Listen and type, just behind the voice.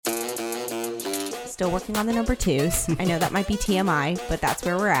still working on the number 2s. I know that might be TMI, but that's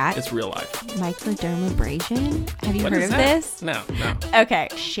where we're at. It's real life. Microdermabrasion. Have you heard of this? No. Okay.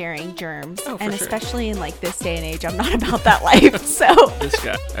 Sharing germs. Oh, and sure. especially in like this day and age, I'm not about that life. So This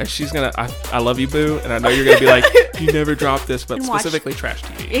guy. She's going to, I love you, boo. And I know you're going to be like, you never dropped this, but specifically trash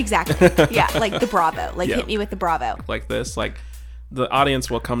TV. Exactly. Yeah. Like the Bravo. Like hit me with the Bravo. Like this. Like the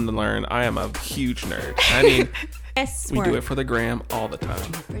audience will come to learn I am a huge nerd. I mean, Yes, we do it for the gram all the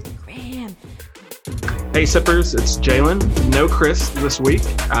time. for the gram. Hey Sippers, it's Jalen. No Chris this week.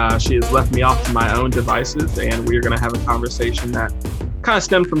 She has left me off to my own devices, and we are going to have a conversation that kind of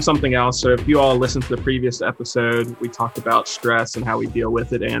stemmed from something else. So if you all listened to the previous episode, we talked about stress and how we deal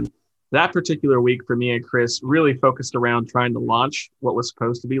with it. And that particular week for me and Chris really focused around trying to launch what was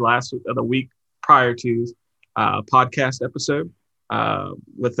supposed to be the week prior to podcast episode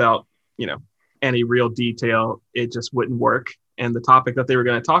without, any real detail. It just wouldn't work. And the topic that they were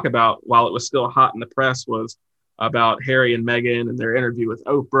going to talk about while it was still hot in the press was about Harry and Meghan and their interview with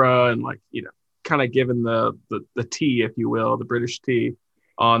Oprah and kind of giving the tea, if you will, the British tea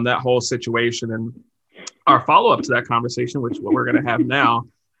on that whole situation. And our follow-up to that conversation, which what we're going to have now,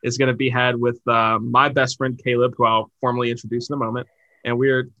 is going to be had with my best friend, Caleb, who I'll formally introduce in a moment. And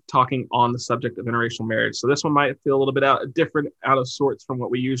we're talking on the subject of interracial marriage. So this one might feel a little bit out of sorts from what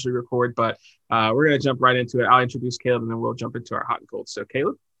we usually record, but we're going to jump right into it. I'll introduce Caleb, and then we'll jump into our hot and cold. So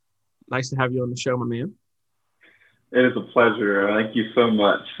Caleb, nice to have you on the show, my man. It is a pleasure. Thank you so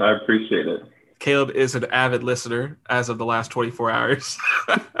much. I appreciate it. Caleb is an avid listener as of the last 24 hours.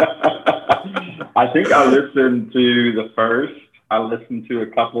 I think I listened to the first. I listened to a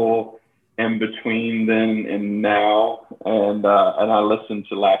couple in between then and now, and I listened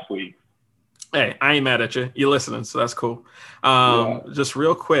to last week. Hey, I ain't mad at you. You're listening, so that's cool. Just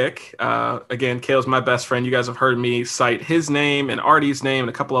real quick, again, Caleb's my best friend. You guys have heard me cite his name and Artie's name and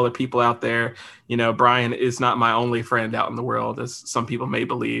a couple other people out there. Brian is not my only friend out in the world, as some people may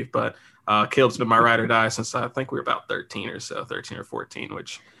believe, but Caleb's been my ride or die since I think we were about 13 or 14,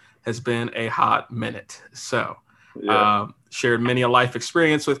 which has been a hot minute. So shared many a life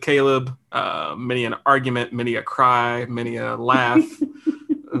experience with Caleb, many an argument, many a cry, many a laugh,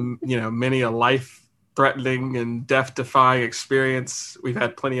 many a life-threatening and death-defying experience. We've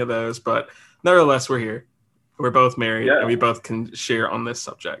had plenty of those, but nevertheless, we're here. We're both married, and we both can share on this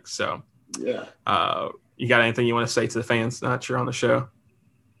subject. So, you got anything you want to say to the fans now that you're on the show?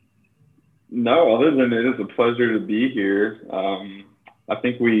 No, other than it is a pleasure to be here. I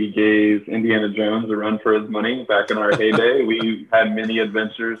think we gave Indiana Jones a run for his money back in our heyday. We had many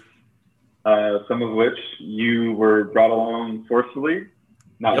adventures, some of which you were brought along forcefully,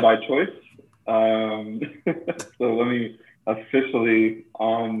 not by choice. So let me officially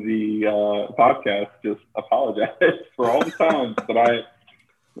on the podcast just apologize for all the times that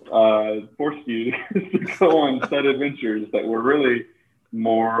I forced you to go on said adventures that were really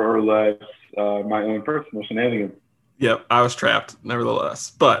more or less my own personal shenanigans. Yep, I was trapped,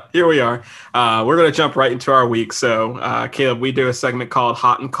 nevertheless. But here we are. We're going to jump right into our week. So, Caleb, we do a segment called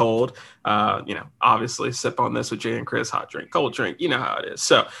Hot and Cold. Obviously, sip on this with Jay and Chris, hot drink, cold drink. You know how it is.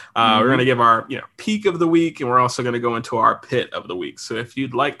 So, we're going to give our peak of the week, and we're also going to go into our pit of the week. So, if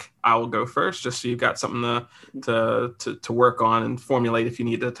you'd like, I will go first, just so you've got something to work on and formulate if you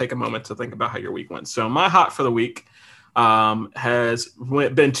need to take a moment to think about how your week went. So, my hot for the week has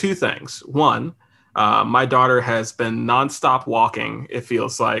been two things. One, my daughter has been nonstop walking, it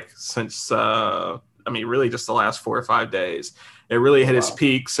feels like, since, really just the last 4 or 5 days. It really hit its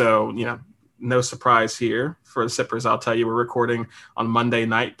peak. So, no surprise here for the sippers. I'll tell you, we're recording on Monday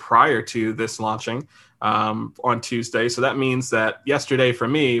night prior to this launching on Tuesday. So that means that yesterday for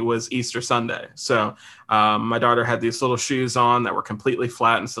me was Easter Sunday. So my daughter had these little shoes on that were completely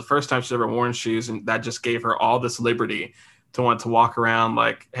flat. And it's the first time she's ever worn shoes. And that just gave her all this liberty to want to walk around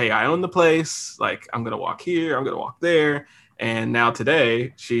like, hey, I own the place. Like, I'm going to walk here. I'm going to walk there. And now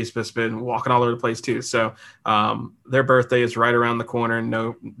today, she's just been walking all over the place too. So their birthday is right around the corner.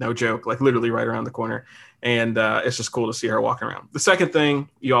 No joke, like literally right around the corner. And it's just cool to see her walking around. The second thing,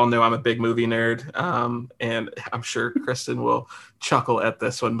 you all know I'm a big movie nerd. And I'm sure Kristen will chuckle at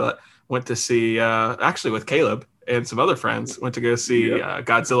this one, but went to see, actually with Caleb and some other friends, went to go see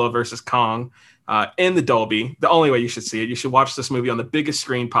Godzilla versus Kong. In the Dolby. The only way you should see it. You should watch this movie on the biggest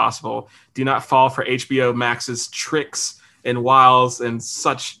screen possible. Do not fall for HBO Max's tricks and wiles and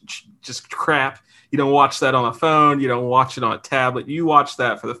such just crap. You don't watch that on a phone. You don't watch it on a tablet. You watch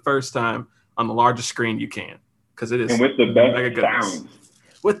that for the first time on the largest screen you can, because it is and with the best sound.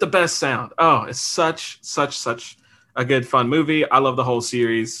 With the best sound. Oh, it's such a good fun movie. I love the whole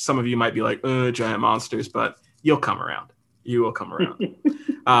series. Some of you might be like, giant monsters, but you'll come around. You will come around.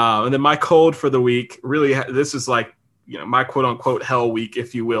 And then my cold for the week, really, this is like, my quote unquote hell week,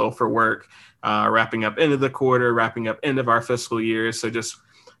 if you will, for work, wrapping up end of the quarter, wrapping up end of our fiscal year. So just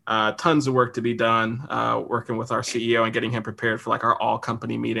tons of work to be done, working with our CEO and getting him prepared for like our all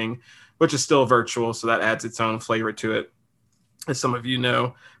company meeting, which is still virtual. So that adds its own flavor to it, as some of you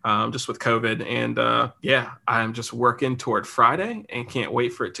know, just with COVID. And I'm just working toward Friday and can't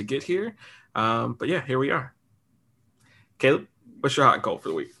wait for it to get here. But yeah, here we are. Caleb, what's your hot and cold for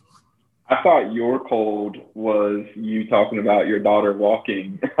the week? I thought your cold was you talking about your daughter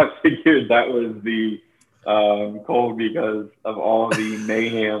walking. I figured that was the cold because of all the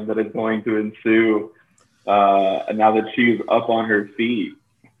mayhem that is going to ensue now that she's up on her feet.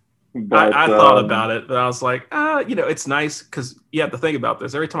 But, I thought about it, but I was like, it's nice because you have to think about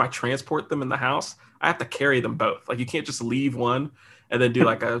this. Every time I transport them in the house, I have to carry them both. Like, you can't just leave one and then do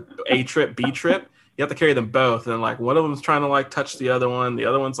like A trip, B trip. You have to carry them both. And like one of them's trying to like touch the other one. The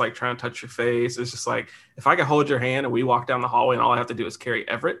other one's like trying to touch your face. It's just like, if I can hold your hand and we walk down the hallway and all I have to do is carry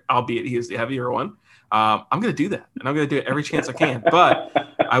Everett, albeit he is the heavier one, I'm going to do that. And I'm going to do it every chance I can. But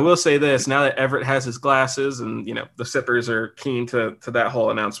I will say this, now that Everett has his glasses and, the Sippers are keen to that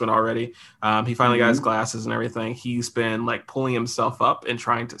whole announcement already. He finally got his glasses and everything. He's been like pulling himself up and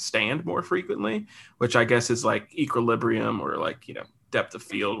trying to stand more frequently, which I guess is like equilibrium or like, depth of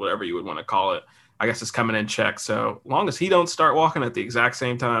field, whatever you would want to call it. I guess it's coming in check. So long as he don't start walking at the exact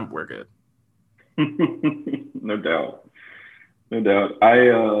same time, we're good. No doubt.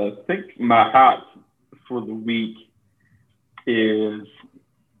 I think my hot for the week is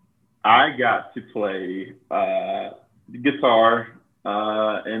I got to play guitar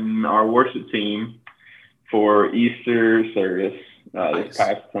in our worship team for Easter service this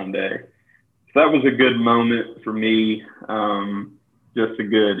past Sunday. So that was a good moment for me. Just a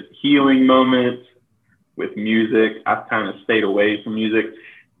good healing moment with music. I've kind of stayed away from music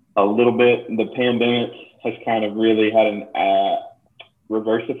a little bit. The pandemic has kind of really had an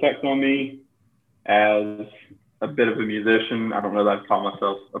reverse effect on me as a bit of a musician. I don't know that I'd call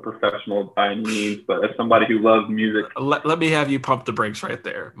myself a professional by any means, but as somebody who loves music. Let me have you pump the brakes right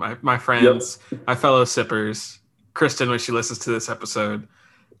there. My friends, my fellow sippers, Kristen, when she listens to this episode,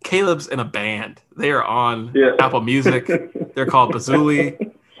 Caleb's in a band. They are on Apple Music. They're called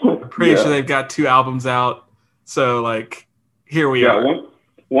Bazuli. I'm pretty sure they've got 2 albums out. So like, here we are.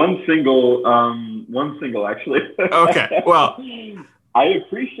 One single actually. Okay, well, I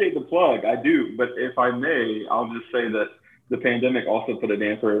appreciate the plug. I do, but if I may, I'll just say that the pandemic also put a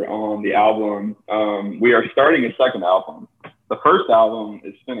damper on the album. We are starting a second album. The first album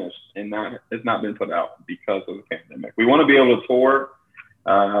is finished and has not been put out because of the pandemic. We want to be able to tour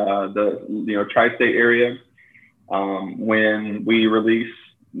the tri-state area when we release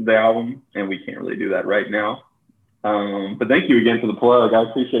the album, and we can't really do that right now. But thank you again for the plug. I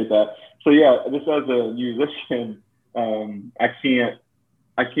appreciate that. So yeah, just as a musician, I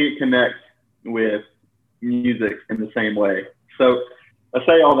can't connect with music in the same way. So I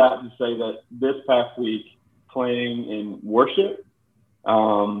say all that to say that this past week, playing in worship,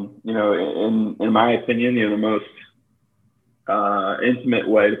 in my opinion, the most intimate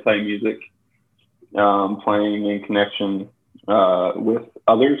way to play music, playing in connection with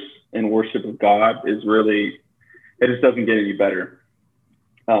others in worship of God is really, it just doesn't get any better.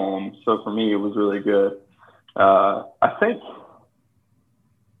 So for me, it was really good. I think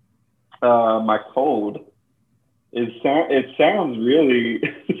my cold, it sounds really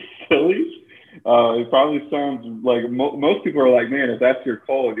silly. It probably sounds like most people are like, man, if that's your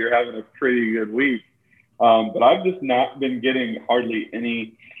cold, you're having a pretty good week. But I've just not been getting hardly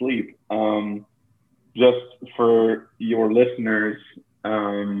any sleep. Just for your listeners,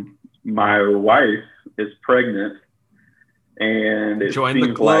 my wife is pregnant, and it join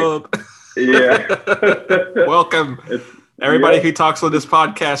the club. Welcome. Everybody who talks on this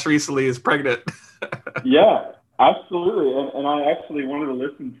podcast recently is pregnant. Yeah, absolutely. And I actually wanted to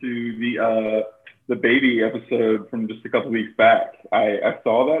listen to the baby episode from just a couple weeks back. I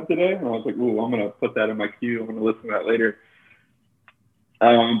saw that today, and I was like, ooh, I'm going to put that in my queue. I'm going to listen to that later.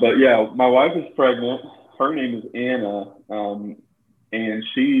 But yeah, my wife is pregnant. Her name is Anna, and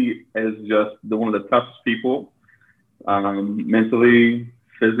she is just one of the toughest people, mentally,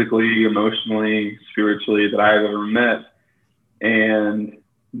 physically, emotionally, spiritually, that I've ever met. And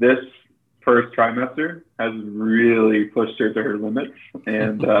this first trimester has really pushed her to her limits.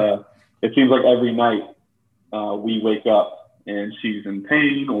 And it seems like every night we wake up and she's in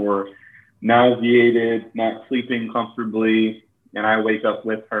pain or nauseated, not sleeping comfortably. And I wake up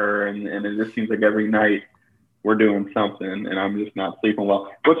with her, and it just seems like every night we're doing something, and I'm just not sleeping well,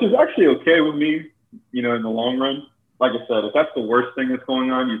 which is actually okay with me, in the long run. like I said, if that's the worst thing that's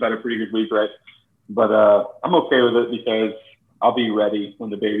going on, you've had a pretty good week, right? But I'm okay with it because I'll be ready when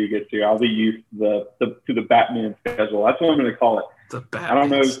the baby gets here. I'll be used to the Batman schedule. That's what I'm going to call it. I don't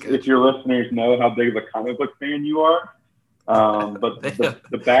know if your listeners know how big of a comic book fan you are, but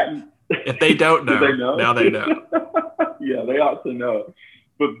the Batman. If they don't know, they know? Now they know. Yeah, they ought to know.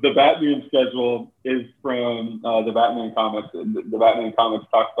 But the Batman schedule is from the Batman comics. The Batman comics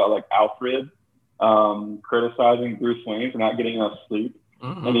talks about like Alfred criticizing Bruce Wayne for not getting enough sleep,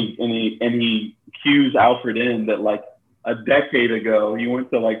 and he cues Alfred in that like a decade ago he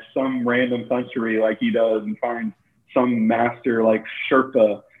went to like some random country like he does and finds some master like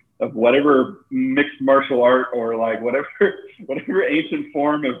Sherpa of whatever mixed martial art or like whatever ancient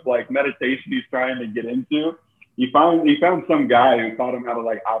form of like meditation he's trying to get into. He found some guy who taught him how to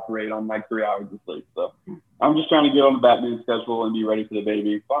like operate on like 3 hours of sleep. So I'm just trying to get on the Batman schedule and be ready for the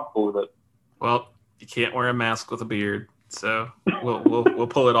baby. So I'm cool with it. Well, you can't wear a mask with a beard, so we'll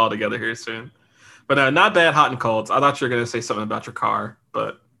pull it all together here soon. But not bad, hot and colds. I thought you were gonna say something about your car,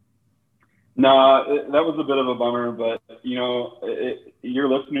 but no, that was a bit of a bummer. But you know, your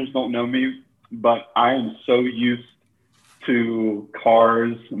listeners don't know me, but I am so used to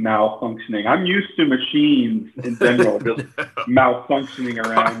cars malfunctioning. I'm used to machines in general just malfunctioning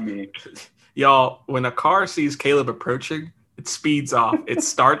around me. Y'all, when a car sees Caleb approaching, it speeds off. It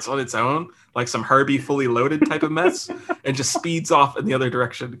starts on its own, like some Herbie fully loaded type of mess, and just speeds off in the other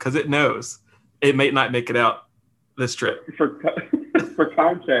direction because it knows it may not make it out this trip. For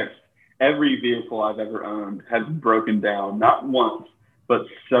context, every vehicle I've ever owned has broken down, not once, but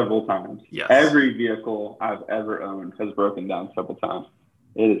several times. Yes. Every vehicle I've ever owned has broken down several times.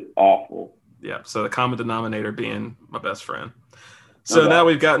 It is awful. Yeah. So the common denominator being my best friend. So now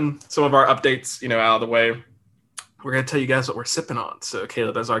we've gotten some of our updates, out of the way. We're going to tell you guys what we're sipping on. So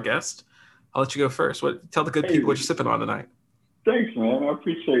Caleb, as our guest, I'll let you go first. Tell the good people what you're sipping on tonight. Thanks, man. I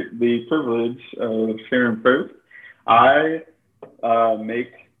appreciate the privilege of sharing first. I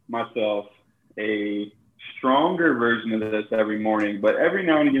make myself a stronger version of this every morning, but every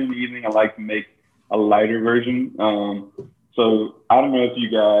now and again in the evening, I like to make a lighter version. So I don't know if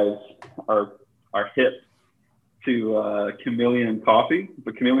you guys are hip to Chameleon Coffee,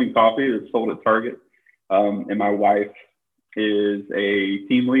 but Chameleon Coffee is sold at Target, and my wife is a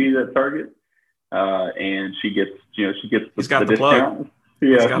team lead at Target, and she gets the discount. Plug.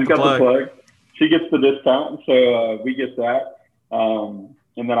 Yeah, she's got the plug. She gets the discount, so we get that.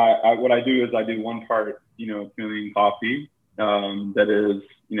 And then what I do is I do one part, Chameleon Coffee, that is,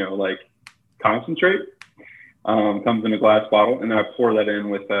 like concentrate, comes in a glass bottle, and then I pour that in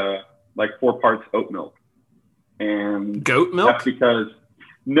with like 4 parts oat milk. And goat milk? That's because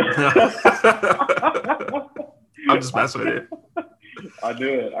no. I'm just messing with you. I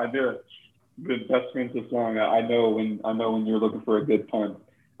knew it. Been best friends this long. I know when you're looking for a good pun.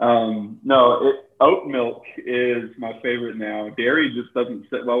 Oat milk is my favorite now. Dairy just doesn't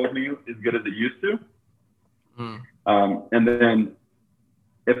sit well with me as good as it used to. And then,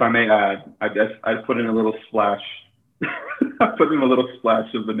 if I may add, I put in a little splash. I put in a little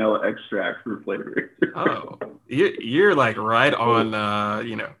splash of vanilla extract for flavor. Oh, you're like right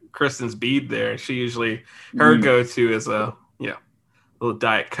on, Kristen's bead there. She usually, her go-to is a little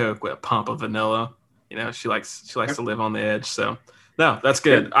Diet Coke with a pump of vanilla. She likes to live on the edge. So no, that's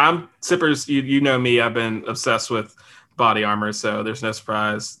good. I'm sippers. You know me. I've been obsessed with Body Armor, so there's no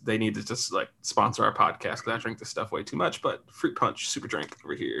surprise they need to just like sponsor our podcast because I drink this stuff way too much. But Fruit Punch super drink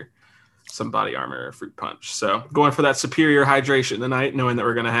over here, some Body Armor Fruit Punch. So going for that superior hydration tonight, knowing that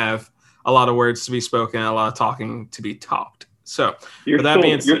we're going to have a lot of words to be spoken, a lot of talking to be talked. So you're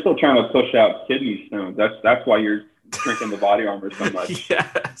still trying to push out kidney stones. That's why you're drinking the Body Armor so much.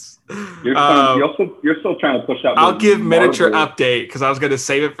 Yes. You're still trying to push out. I'll give miniature update because I was going to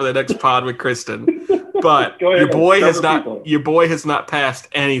save it for the next pod with Kristen. But your boy has not passed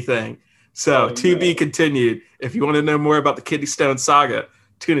anything. So be continued. If you want to know more about the kidney stone saga,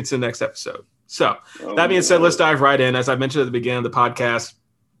 tune into the next episode. So that being said, let's dive right in. As I mentioned at the beginning of the podcast,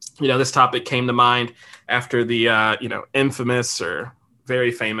 this topic came to mind after the infamous or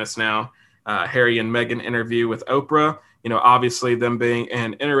very famous now Harry and Meghan interview with Oprah. Obviously them being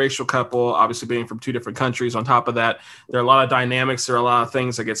an interracial couple, obviously being from 2 different countries. On top of that, there are a lot of dynamics, there are a lot of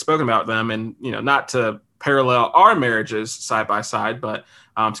things that get spoken about them. And, not to parallel our marriages side by side, but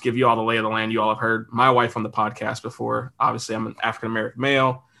to give you all the lay of the land, you all have heard my wife on the podcast before. Obviously, I'm an African-American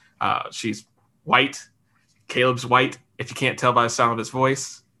male. She's white. Caleb's white, if you can't tell by the sound of his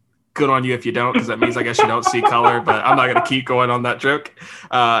voice. Good on you if you don't, because that means I guess you don't see color, but I'm not going to keep going on that joke.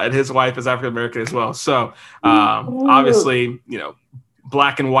 And his wife is African-American as well. So obviously,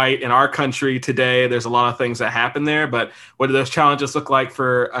 black and white in our country today. There's a lot of things that happen there, but what do those challenges look like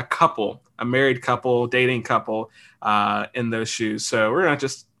for a couple, a married couple, dating couple in those shoes? So we're going to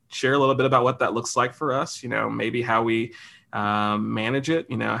just share a little bit about what that looks like for us, maybe how we manage it,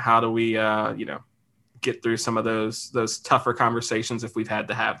 how do we, get through some of those tougher conversations if we've had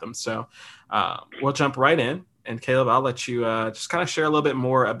to have them. So we'll jump right in. And Caleb, I'll let you just kind of share a little bit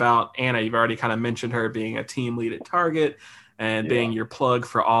more about Anna. You've already kind of mentioned her being a team lead at Target and being your plug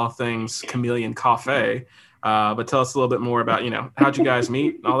for all things Chameleon Coffee. But tell us a little bit more about, how'd you guys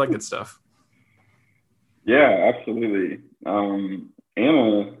meet and all that good stuff. Yeah, absolutely.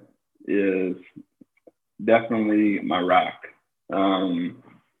 Anna is definitely my rock.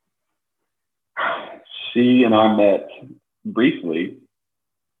 She and I met briefly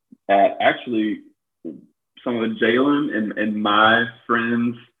at actually some of the Jalen and my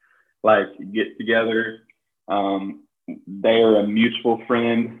friends get together. They're a mutual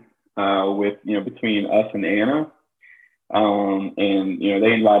friend with between us and Anna. And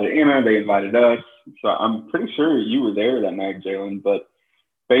they invited Anna, they invited us. So I'm pretty sure you were there that night, Jalen. But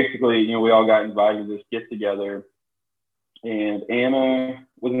basically, we all got invited to this get together. And Anna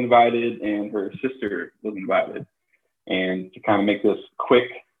was invited and her sister was invited. And to kind of make this quick,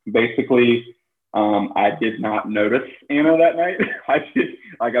 basically, I did not notice Anna that night.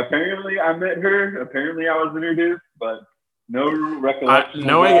 Apparently I met her. Apparently I was introduced, but no recollection.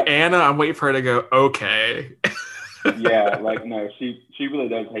 Knowing Anna, I'm waiting for her to go, okay. Yeah, no, she really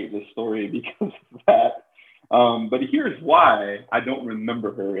does hate this story because of that. But here's why I don't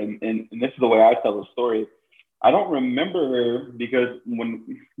remember her. And this is the way I tell the story. I don't remember her because when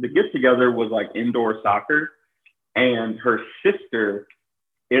the get together was indoor soccer, and her sister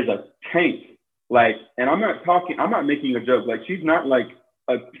is a tank. And I'm not making a joke. She's not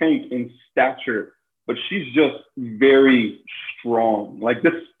a tank in stature, but she's just very strong.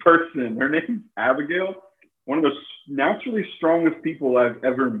 This person, her name's Abigail, one of the naturally strongest people I've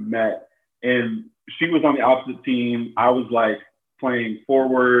ever met. And she was on the opposite team. I was playing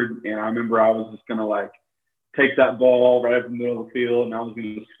forward, and I remember I was just gonna take that ball right up in the middle of the field, and I was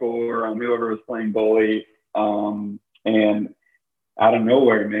going to score on whoever was playing goalie. And out of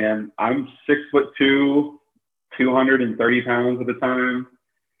nowhere, man, I'm 6'2", 230 pounds at the time,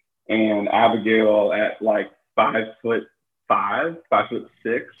 and Abigail at 5'5",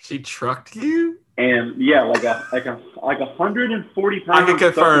 5'6". She trucked you? And yeah, like 140 pounds. I can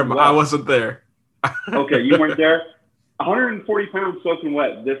confirm I wasn't there. Okay, you weren't there? 140 pounds soaking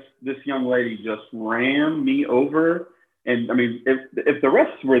wet. This young lady just ran me over. And I mean, if the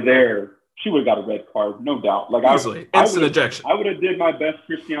rest were there, she would have got a red card, no doubt. Easily. Instant ejection. I would have did my best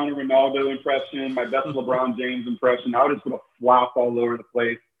Cristiano Ronaldo impression, my best LeBron James impression. I would just put a flop all over the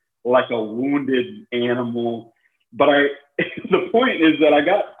place like a wounded animal. But the point is that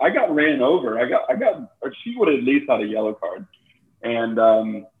I got ran over. She would have at least had a yellow card. And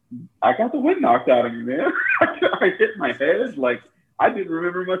I got the wind knocked out of me, man. I hit my head. I didn't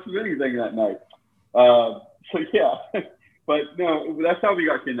remember much of anything that night. So yeah, but no, that's how we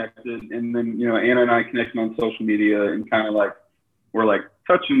got connected. And then, Anna and I connected on social media and kind of we're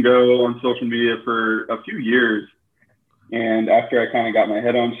touch and go on social media for a few years. And after I kind of got my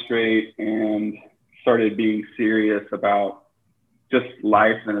head on straight and started being serious about just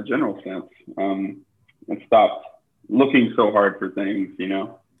life in a general sense, and stopped looking so hard for things,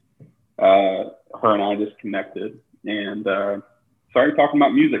 her and I just connected and started talking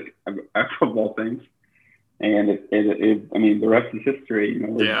about music, of all things. And I mean, the rest is history.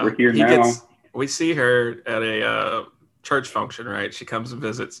 We're here now. We see her at a church function, right? She comes and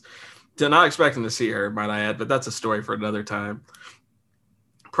visits. Not expecting to see her, might I add, but that's a story for another time.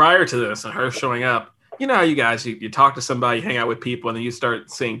 Prior to this and her showing up, how you guys, you talk to somebody, you hang out with people, and then you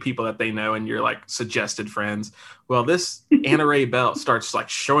start seeing people that they know and you're suggested friends. Well, this Anna Ray Bell starts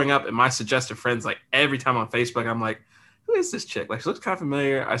showing up in my suggested friends every time on Facebook. I'm like, who is this chick? She looks kind of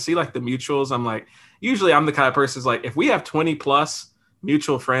familiar. I see the mutuals. I'm usually I'm the kind of person who's if we have 20 plus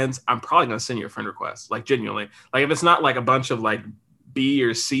mutual friends, I'm probably going to send you a friend request. Genuinely. If it's not a bunch of B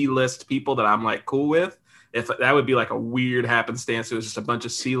or C list people that I'm cool with, if that would be a weird happenstance. It was just a bunch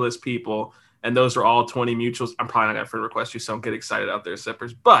of C list people and those are all 20 mutuals, I'm probably not going to friend request you, so don't get excited out there,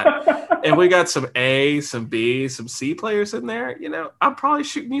 sippers. But if we got some A, some B, some C players in there, I'm probably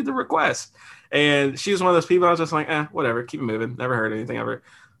shooting you the request. And she was one of those people I was just whatever, keep it moving. Never heard anything of her.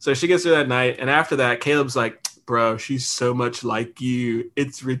 So she gets through that night. And after that, Caleb's bro, she's so much like you.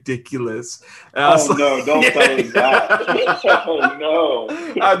 It's ridiculous. Oh, no, don't tell him that. Oh, no.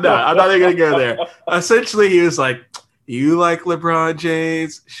 I'm not even going to go there. Essentially, he was you like LeBron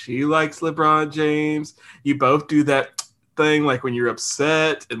James. She likes LeBron James. You both do that thing, like when you're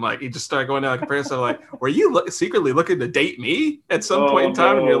upset and like you just start going down a comparison. Like, were you secretly looking to date me at some point in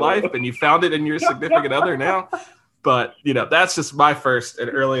time in your life, and you found it in your significant other now? But that's just my first and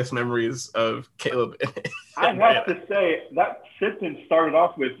earliest memories of Caleb. I have to say that sentence started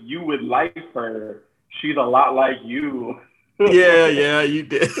off with "You would like her. She's a lot like you." Yeah, you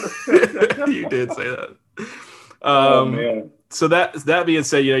did. You did say that. Oh man. So that being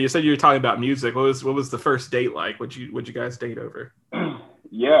said, you said you were talking about music. What was the first date like? What'd you guys date over?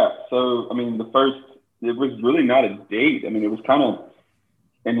 Yeah. So I mean, it was really not a date. I mean, it was kind of,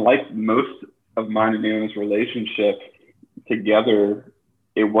 and like most of mine and Anna's relationship together,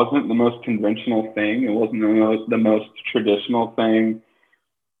 it wasn't the most conventional thing. It wasn't the most traditional thing.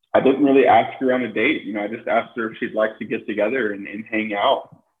 I didn't really ask her on a date. I just asked her if she'd like to get together and hang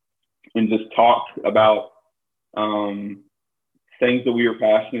out and just talk about things that we were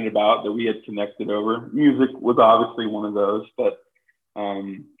passionate about, that we had connected over. Music was obviously one of those, but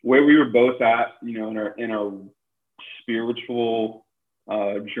where we were both at, in our spiritual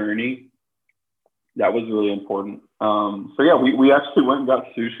journey, that was really important. So yeah, we actually went and got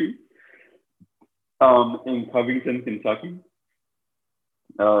sushi in Covington, Kentucky.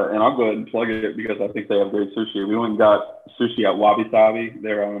 And I'll go ahead and plug it because I think they have great sushi. We went and got sushi at Wabi Sabi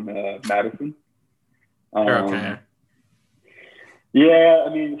there on Madison. Okay. Yeah,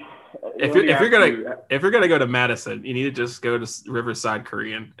 I mean, if you're gonna go to Madison, you need to just go to Riverside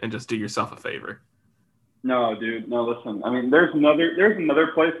Korean and just do yourself a favor. No, dude. No, listen. I mean, there's another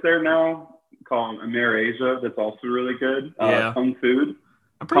place there now called AmerAsia that's also really good. Yeah. Kung Food.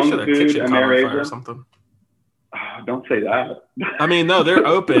 I'm pretty sure they're kitchen AmerAsia or something. Don't say that. I mean, no, they're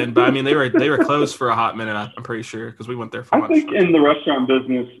open, but I mean, they were closed for a hot minute. I'm pretty sure because we went there for lunch. I think in the restaurant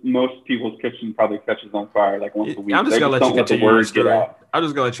business, most people's kitchen probably catches on fire like once a week. I'm just gonna let you continue your story. I'm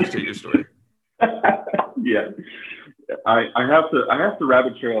just gonna let you continue your story. Yeah, I have to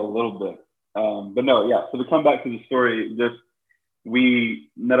rabbit trail a little bit, but no, yeah. So to come back to the story,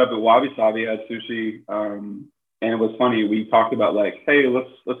 we met up at Wabi Sabi, had sushi, and it was funny. We talked about like, hey,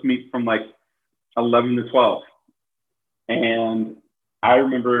 let's meet from like 11 to 12. And I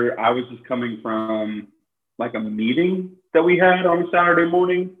remember I was just coming from like a meeting that we had on a Saturday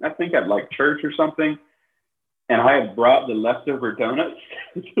morning, I think at like church or something. And I had brought the leftover donuts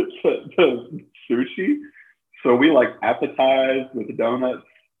to sushi. So we like appetized with the donuts.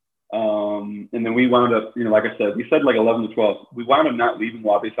 And then we wound up, like I said, we said like 11 to 12. We wound up not leaving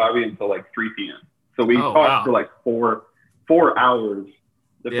Wabi Sabi until like 3 p.m. So we talked for like four hours.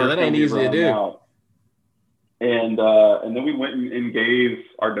 Yeah, that ain't easy to do. Out. And then we went and gave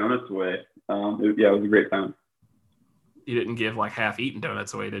our donuts away. It was a great time. You didn't give like half-eaten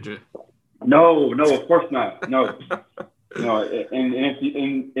donuts away, did you? No, of course not. No. And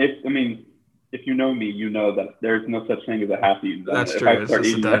if you know me, you know that there's no such thing as a half-eaten donut. That's true. It's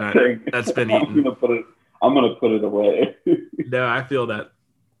just a donut that's been eaten. I'm gonna put it away. No, I feel that.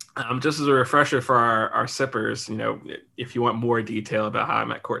 Just as a refresher for our sippers, if you want more detail about how I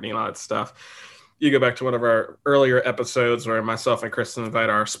met Courtney and all that stuff, you go back to one of our earlier episodes where myself and Kristen invite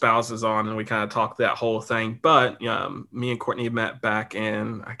our spouses on and we kind of talk that whole thing. But me and Courtney met back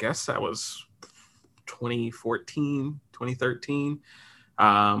in, I guess that was 2014, 2013,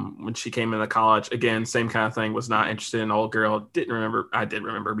 when she came into college. Again, same kind of thing, was not interested in an old girl. I did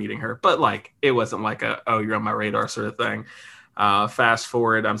remember meeting her, but like, it wasn't like you're on my radar sort of thing. Fast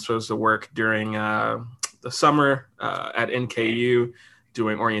forward, I'm supposed to work during the summer at NKU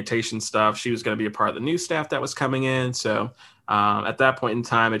doing orientation stuff. She was going to be a part of the new staff that was coming in. So at that point in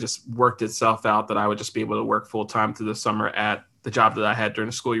time, it just worked itself out that I would just be able to work full time through the summer at the job that I had during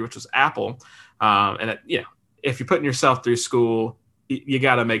the school year, which was Apple. If you're putting yourself through school, you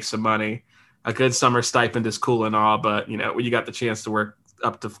got to make some money. A good summer stipend is cool and all, but when you got the chance to work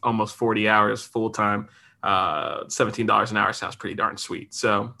up to almost 40 hours full time, $17 an hour sounds pretty darn sweet.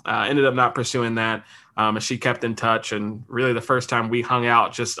 So ended up not pursuing that. She kept in touch, and really the first time we hung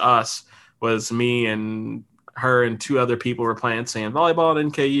out, just us, was me and her and 2 other people were playing sand volleyball at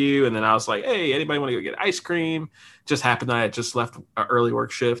NKU. And then I was like, hey, anybody want to go get ice cream? Just happened that I had just left an early work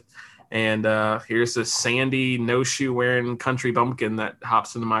shift. And here's this sandy, no shoe wearing country bumpkin that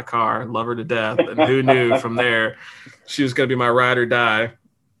hops into my car. Love her to death. And who knew from there she was going to be my ride or die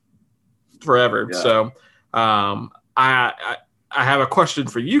forever. Yeah. So I have a question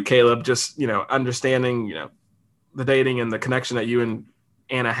for you, Caleb, just, understanding, the dating and the connection that you and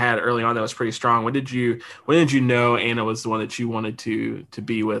Anna had early on that was pretty strong. When did you know Anna was the one that you wanted to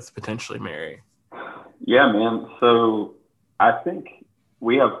be with, potentially marry? Yeah, man. So I think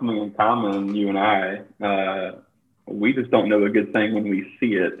we have something in common, you and I. we just don't know a good thing when we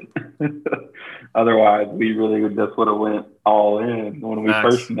see it. Otherwise, we really just would have went all in when we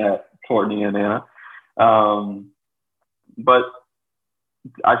first met Courtney and Anna. But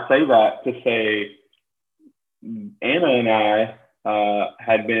I say that to say Anna and I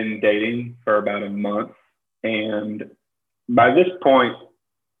had been dating for about a month. And by this point,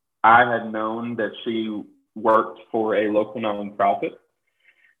 I had known that she worked for a local nonprofit.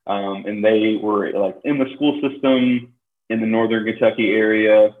 And they were like in the school system in the Northern Kentucky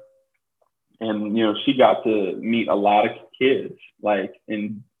area. And, you know, she got to meet a lot of kids, like,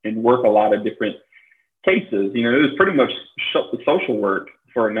 and work a lot of different cases. You know, it was pretty much social work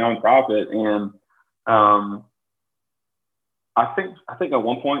for a nonprofit. And I think at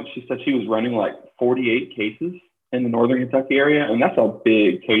one point she said she was running like 48 cases in the Northern Kentucky area. And that's a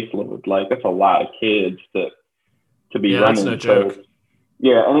big caseload. Like, that's a lot of kids to be running. That's no joke.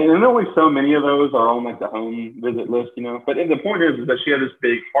 Yeah, and there's only so many of those are on like the home visit list, you know. But the point is that she had this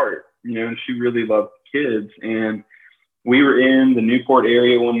big heart, you know, and she really loved kids. And we were in the Newport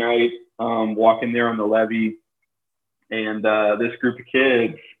area one night, walking there on the levee, and this group of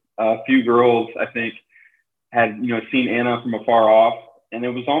kids, a few girls, I think, had, you know, seen Anna from afar off, and it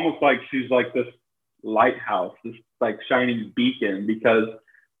was almost like she's like this lighthouse, this like shining beacon, because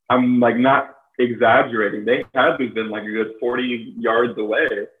I'm like not exaggerating. They had to have been like a good 40 yards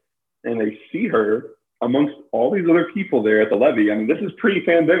away, and they see her amongst all these other people there at the levee. I mean, this is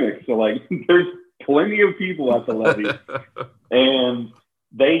pre-pandemic, so like there's plenty of people at the levee, and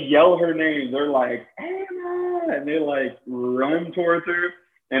they yell her name. They're like, Anna, and they like run towards her.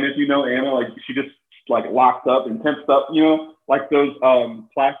 And if you know Anna, like she just like locked up and tensed up, you know, like those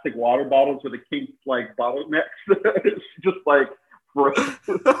plastic water bottles with the kinked like bottlenecks. It's just like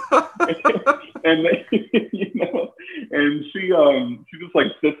and they, you know, and she just like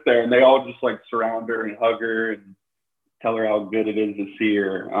sits there, and they all just like surround her and hug her and tell her how good it is to see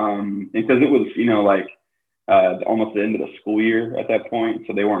her, because it was, you know, like almost the end of the school year at that point,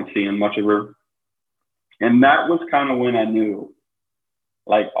 so they weren't seeing much of her. And that was kind of when I knew,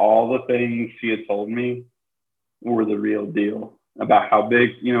 like, all the things she had told me were the real deal about how big,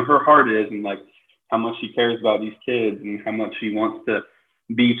 you know, her heart is, and like how much she cares about these kids, and how much she wants to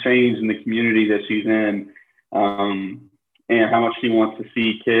be changed in the community that she's in, and how much she wants to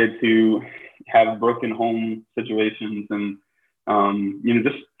see kids who have broken home situations, and you know,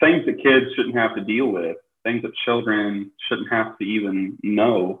 just things that kids shouldn't have to deal with, things that children shouldn't have to even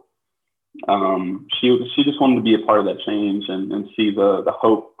know. She just wanted to be a part of that change, and see the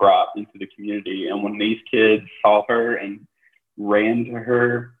hope brought into the community. And when these kids saw her and ran to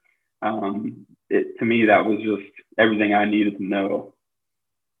her, to me, that was just everything I needed to know.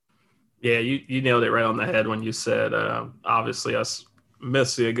 Yeah, you nailed it right on the head when you said, obviously us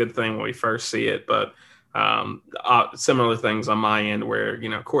myths see a good thing when we first see it, but similar things on my end where, you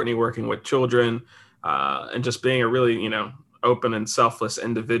know, Courtney working with children and just being a really, you know, open and selfless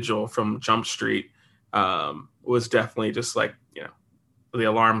individual from Jump Street was definitely just like, you know, the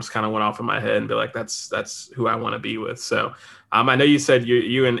alarms kind of went off in my head and be like, that's who I want to be with. So I know you said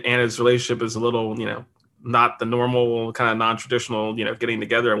you and Anna's relationship is a little, you know, not the normal kind of non-traditional, you know, getting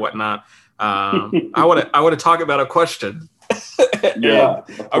together and whatnot. I want to talk about a question. Yeah,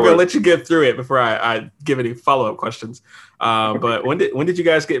 I'm going to let you get through it before I give any follow-up questions. But when did you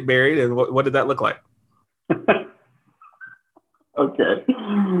guys get married, and what did that look like? Okay.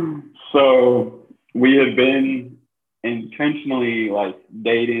 So we had been intentionally like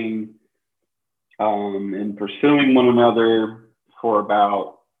dating and pursuing one another for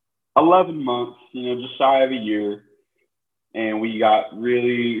about 11 months, you know, just shy of a year. And we got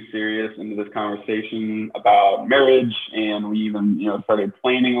really serious into this conversation about marriage, and we even, you know, started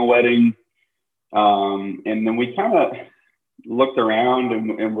planning a wedding. And then we kind of looked around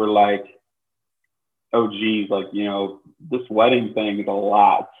and we're like, oh geez, like, you know, this wedding thing is a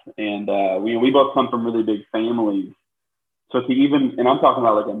lot. And we both come from really big families. So to even, and I'm talking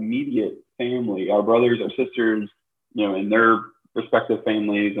about like immediate family, our brothers, our sisters, you know, and their respective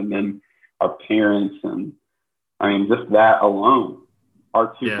families, and then our parents, and I mean, just that alone,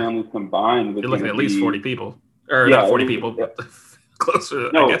 our two families combined. You're looking at least 40 people, or not 40 people, closer.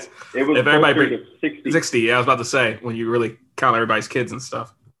 No, I guess it was if everybody to 60. 60. Yeah, I was about to say when you really count everybody's kids and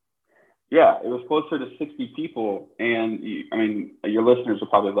stuff. Yeah, it was closer to 60 people, and I mean, your listeners are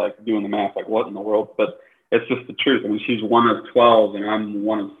probably like doing the math, like what in the world? But it's just the truth. I mean, she's one of 12, and I'm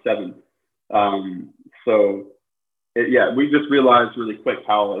one of 7. We just realized really quick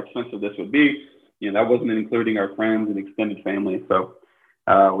how expensive this would be. You know, that wasn't including our friends and extended family. So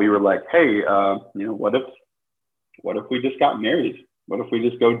we were like, hey, you know, what if we just got married? What if we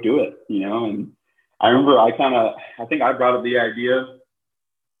just go do it? You know, and I remember I think I brought up the idea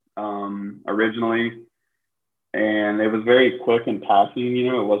originally, and it was very quick and passing,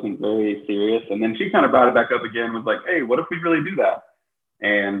 you know, it wasn't very serious. And then she kind of brought it back up again, was like, hey, what if we really do that?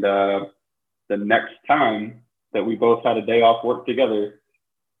 And the next time that we both had a day off work together,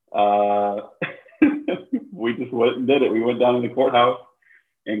 we just went and did it. We went down to the courthouse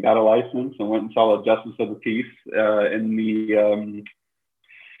and got a license and went and saw a justice of the peace in the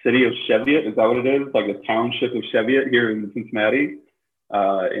city of Cheviot. Is that what it is? Like the township of Cheviot here in Cincinnati.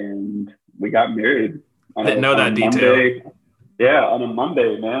 And we got married. Didn't know that detail. Monday. Yeah, on a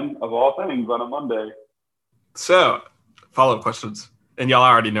Monday, man. Of all things, on a Monday. So, follow-up questions. And y'all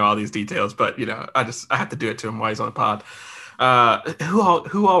already know all these details, but you know, I have to do it to him while he's on the pod. Who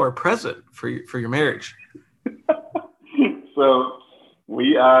all were present for your marriage? So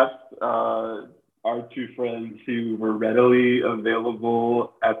we asked our two friends who were readily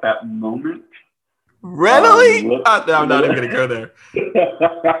available at that moment. Readily? I'm not even gonna go there.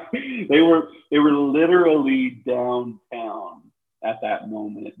 They were literally downtown at that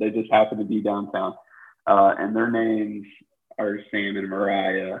moment. They just happened to be downtown, and their names are Sam and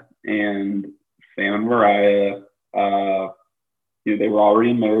Mariah. And Sam and Mariah, they were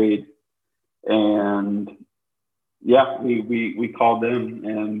already married, and yeah, we called them,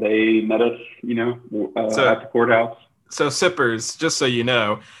 and they met us, at the courthouse. So Sippers, just so you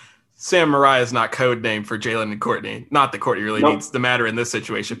know, Sam Mariah is not code name for Jalen and Courtney. Not that Courtney really needs the matter in this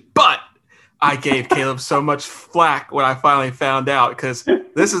situation, but I gave Caleb so much flack when I finally found out, because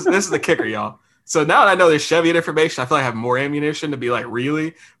this is the kicker, y'all. So now that I know there's Cheviot information, I feel like I have more ammunition to be like,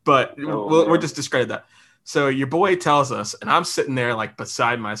 really? But we'll just discredit that. So your boy tells us, and I'm sitting there like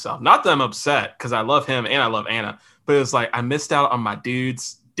beside myself. Not that I'm upset, because I love him and I love Anna, but it was like I missed out on my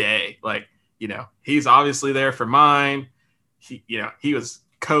dude's day. Like, he's obviously there for mine. He was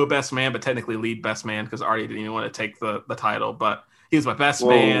co-best man, but technically lead best man, because Artie didn't even want to take the title, but he was my best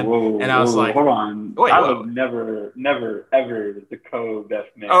man. And I was like, hold on. I was never, ever the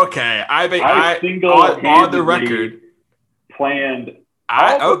co-best man. Okay. I on the record planned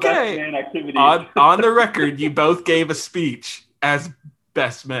all the best man activities. On the record, you both gave a speech as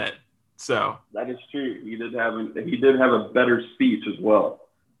best men. So that is true. He did have a better speech as well.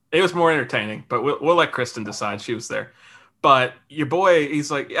 It was more entertaining, but we'll let Kristen decide. She was there. But your boy,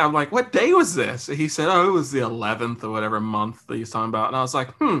 I'm like, what day was this? He said, it was the 11th or whatever month that he's talking about. And I was like,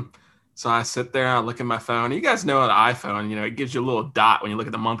 So I sit there and I look at my phone. You guys know an iPhone, it gives you a little dot when you look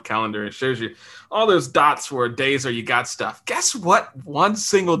at the month calendar. It shows you all those dots where days are you got stuff. Guess what? One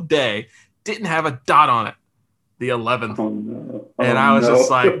single day didn't have a dot on it. The 11th. And I was just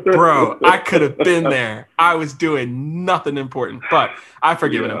like, bro, I could have been there. I was doing nothing important, but I've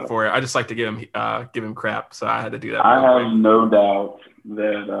forgiven him for it. I just like to give him crap, so I had to do that. I have no doubt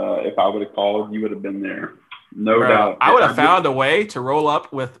that if I would have called, you would have been there. No doubt. I would have found a way to roll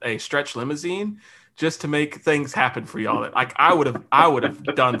up with a stretch limousine just to make things happen for y'all. Like I would have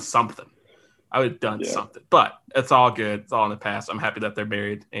done something. I would have done something, but it's all good. It's all in the past. I'm happy that they're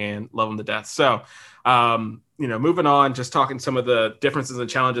married and love them to death. So, moving on, just talking some of the differences and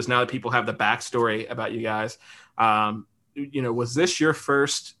challenges now that people have the backstory about you guys. Was this your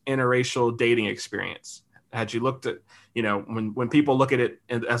first interracial dating experience? Had you looked at, when people look at it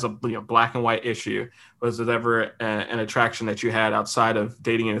as a black and white issue, was it ever an attraction that you had outside of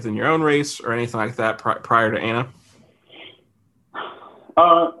dating within your own race or anything like that prior to Anna?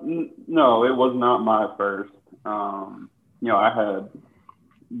 No, it was not my first. I had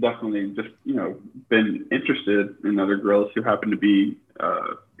definitely just, been interested in other girls who happened to be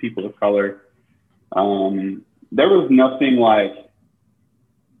people of color. There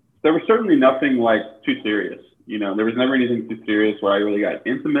was certainly nothing like too serious. There was never anything too serious where I really got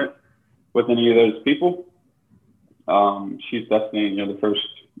intimate with any of those people. She's definitely, the first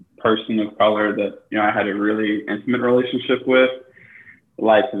person of color that, I had a really intimate relationship with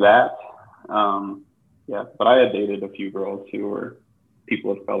like that. But I had dated a few girls who were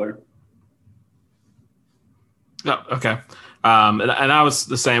people of color. Oh, okay. And I was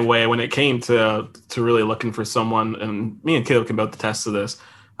the same way when it came to really looking for someone, and me and Caleb can both attest to this.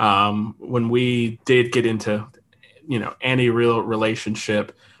 When we did get into, any real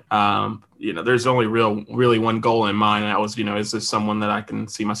relationship, there's only really one goal in mind. And that was, is this someone that I can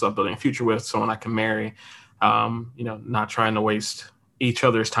see myself building a future with, someone I can marry, not trying to waste each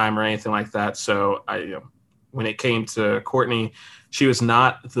other's time or anything like that. So when it came to Courtney, she was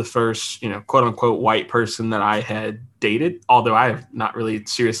not the first, quote unquote, white person that I had dated, although I have not really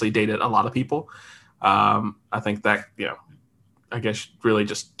seriously dated a lot of people. I think that, I guess really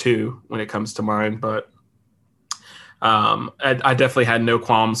just two when it comes to mine. But I definitely had no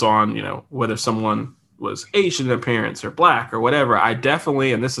qualms on, whether someone was Asian in appearance or black or whatever. I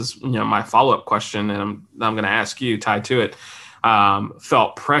definitely, and this is, my follow-up question, and I'm going to ask you tied to it,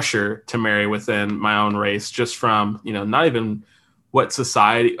 felt pressure to marry within my own race just from, not even what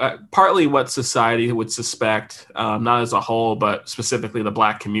society, partly what society would suspect, not as a whole, but specifically the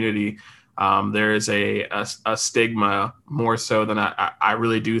black community. There is a stigma more so than I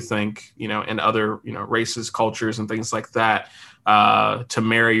really do think, in other, races, cultures, and things like that, to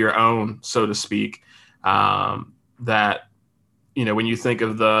marry your own, so to speak. That, when you think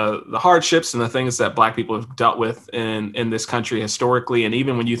of the hardships and the things that black people have dealt with in this country historically, and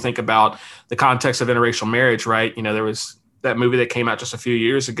even when you think about the context of interracial marriage, right? There was that movie that came out just a few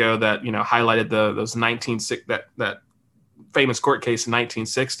years ago that, highlighted that famous court case in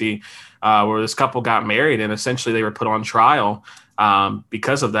 1960, where this couple got married and essentially they were put on trial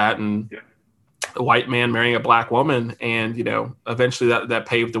because of that. And a white man marrying a black woman. And, eventually that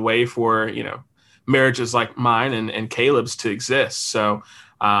paved the way for, marriages like mine and Caleb's to exist. So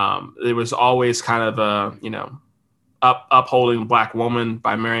it was always kind of a, upholding a black woman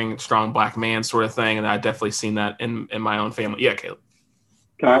by marrying a strong black man sort of thing. And I definitely seen that in my own family. Yeah, Caleb.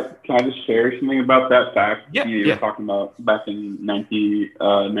 Can I just share something about that fact? Yeah, you were talking about back in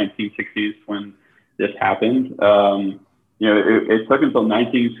 1960s when this happened. It took until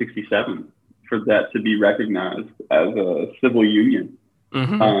 1967 for that to be recognized as a civil union.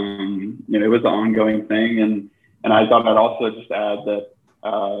 Mm-hmm. It was an ongoing thing, and I thought I'd also just add that,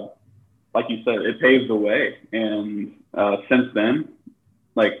 like you said, it paved the way. And since then,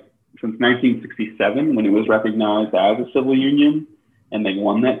 since 1967, when it was recognized as a civil union, and they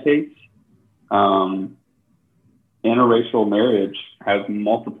won that case, interracial marriage has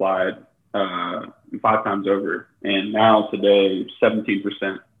multiplied 5 times over. And now today,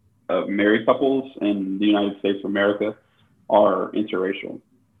 17% of married couples in the United States of America are interracial.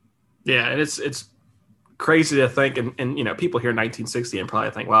 Yeah, and it's crazy to think, and people hear 1960 and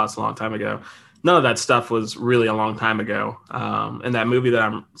probably think, wow, it's a long time ago. None of that stuff was really a long time ago. And that movie that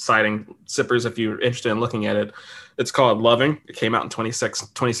I'm citing, Sippers, if you're interested in looking at it, it's called Loving. It came out in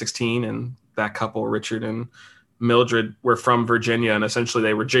 2016, and that couple, Richard and Mildred, were from Virginia, and essentially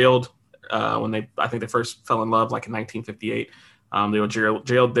they were jailed when I think they first fell in love, like in 1958. They were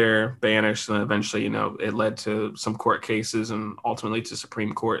jailed there, banished, and eventually, it led to some court cases and ultimately to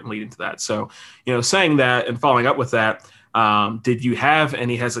Supreme Court and leading to that. So, saying that and following up with that, did you have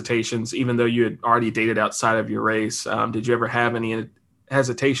any hesitations, even though you had already dated outside of your race? Did you ever have any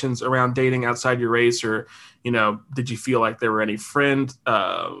hesitations around dating outside your race, or, did you feel like there were any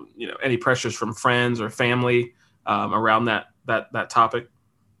any pressures from friends or family around that topic?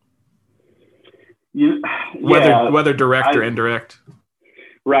 Whether direct or indirect.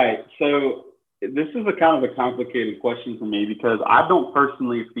 Right. So this is a kind of a complicated question for me because I don't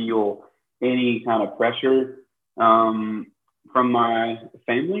personally feel any kind of pressure from my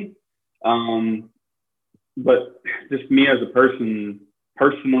family. But just me as a person,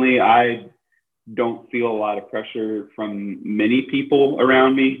 personally, I don't feel a lot of pressure from many people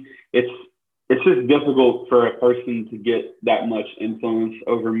around me. It's just difficult for a person to get that much influence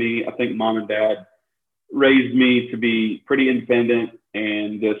over me. I think mom and dad raised me to be pretty independent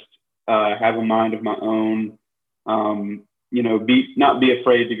and just have a mind of my own. Not be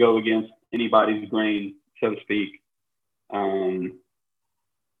afraid to go against anybody's grain, so to speak. Sometimes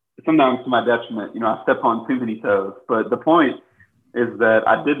to my detriment, I step on too many toes. But the point is that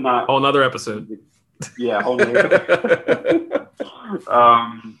I did not. Whole nother episode. Yeah, whole nother episode.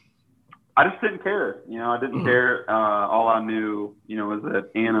 I just didn't care. I didn't care. All I knew, was that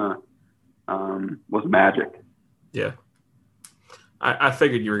Anna was magic. Yeah. I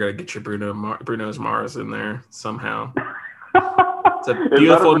figured you were going to get your Bruno's Mars in there somehow. It's a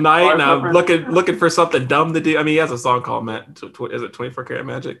beautiful night, and I'm looking for something dumb to do. I mean, he has a song called is it 24 Karat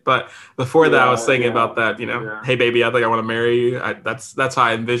Magic? But before that, I was thinking about that, hey, baby, I think I want to marry you. That's how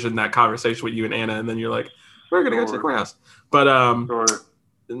I envisioned that conversation with you and Anna, and then you're like, we're going to go to the courthouse. But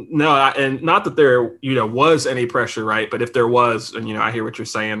no, and not that there, was any pressure, right? But if there was, and, I hear what you're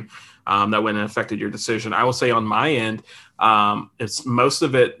saying, that went and affected your decision. I will say on my end, it's most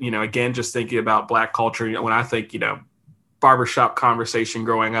of it, again, just thinking about Black culture, when I think, barbershop conversation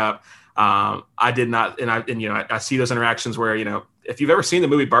growing up, I did not, and I see those interactions where, if you've ever seen the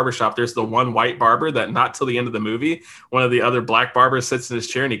movie Barbershop, there's the one white barber that not till the end of the movie, one of the other black barbers sits in his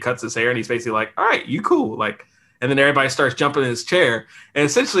chair and he cuts his hair and he's basically like, all right, you cool. Like, and then everybody starts jumping in his chair. And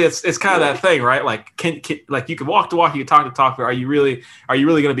essentially it's kind of that thing, right? Like, like you can walk the walk, you can talk the talk, but are you really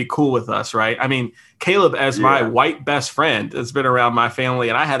going to be cool with us? Right. I mean, Caleb, as my white best friend, has been around my family.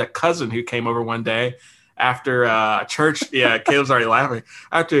 And I had a cousin who came over one day after church. Yeah, Caleb's already laughing.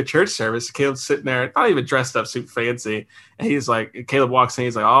 After a church service, Caleb's sitting there, not even dressed up super fancy. And he's like, Caleb walks in,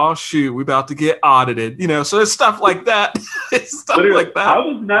 he's like, oh, shoot, we about to get audited. So there's stuff like that. Stuff Literally, like that. I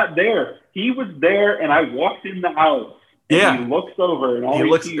was not there. He was there, and I walked in the house. And he looks over, and all he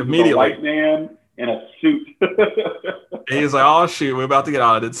looks immediately. A white man in a suit. He's like, oh, shoot, we're about to get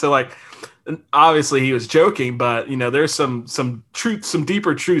audited. So, like, obviously he was joking, but, there's some truth, some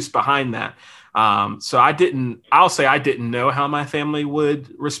deeper truths behind that. So I didn't know how my family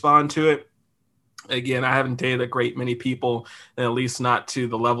would respond to it. Again, I haven't dated a great many people, and at least not to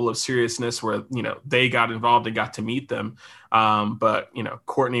the level of seriousness where, they got involved and got to meet them. But,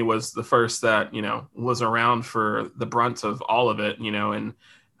 Courtney was the first that, was around for the brunt of all of it, and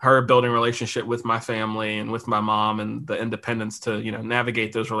her building a relationship with my family and with my mom and the independence to,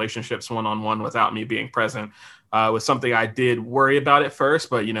 navigate those relationships one-on-one without me being present was something I did worry about at first,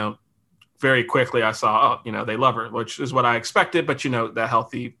 but, very quickly I saw, they love her, which is what I expected, but, that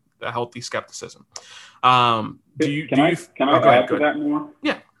healthy skepticism. Can I add to that more?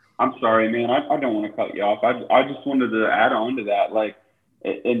 Yeah. I'm sorry, man. I don't want to cut you off. I just wanted to add on to that. Like,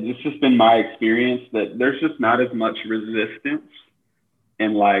 it's just been my experience that there's just not as much resistance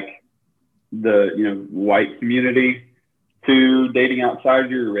in like the, white community to dating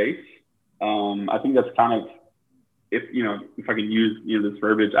outside your race. I think that's kind of, if I can use, this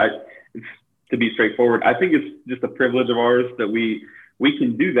verbiage, it's to be straightforward. I think it's just a privilege of ours that we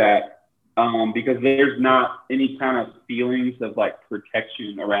can do that because there's not any kind of feelings of like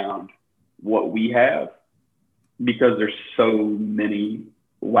protection around what we have because there's so many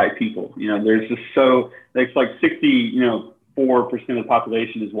white people. There's just it's like 4% of the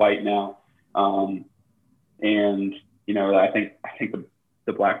population is white now, and I think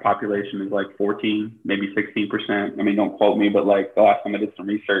the black population is like 14, maybe 16%. I mean, don't quote me, but like the last time I did some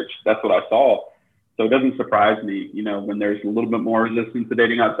research, that's what I saw. So it doesn't surprise me, when there's a little bit more resistance to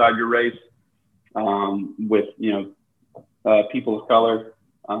dating outside your race with, people of color,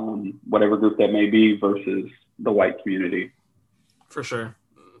 whatever group that may be versus the white community. For sure.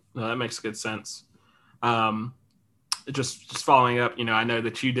 No, that makes good sense. Just following up, I know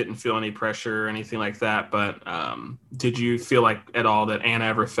that you didn't feel any pressure or anything like that, but did you feel like at all that Anna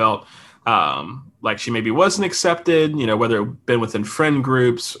ever felt like she maybe wasn't accepted, whether it been within friend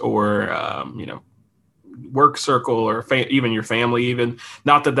groups or, work circle or even your family, even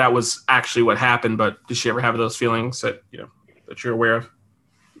not that was actually what happened, but did she ever have those feelings that, that you're aware of?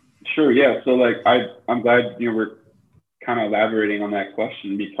 Sure. Yeah. So like, I'm glad we're kind of elaborating on that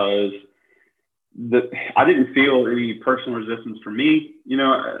question because I didn't feel any personal resistance from me,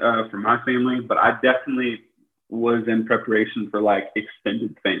 from my family, but I definitely was in preparation for like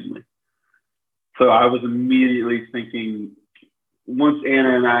extended family. So I was immediately thinking, once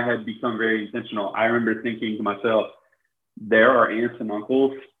Anna and I had become very intentional, I remember thinking to myself, there are aunts and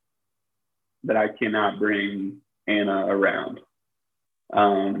uncles that I cannot bring Anna around.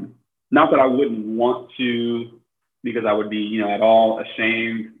 Not that I wouldn't want to, because I would be, at all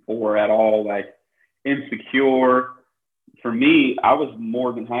ashamed or at all like insecure. For me, I was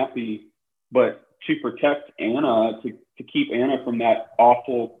more than happy, but to protect Anna, to keep Anna from that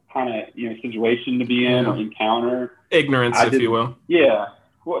awful kind of, situation to be in or encounter. Ignorance, if you will. Yeah,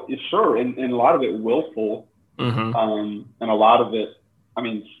 well, sure. And a lot of it willful. Mm-hmm. And a lot of it,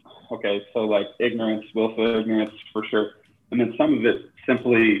 okay, so like willful ignorance for sure. And then some of it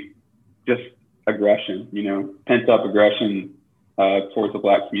simply just aggression, pent up aggression towards the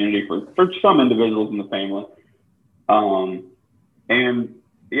Black community for some individuals in the family. And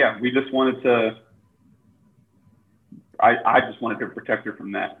yeah, we just wanted to, I just wanted to protect her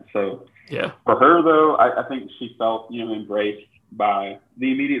from that. So yeah, for her though, I think she felt, embraced by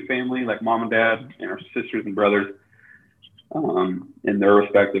the immediate family, like mom and dad and her sisters and brothers, in their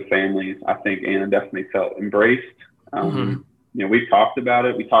respective families. I think Anna definitely felt embraced. We talked about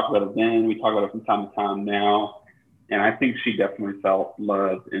it. We talked about it then. We talk about it from time to time now. And I think she definitely felt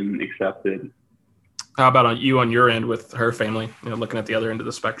loved and accepted. How about you on your end with her family, looking at the other end of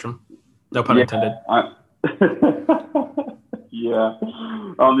the spectrum? No pun intended. Yeah.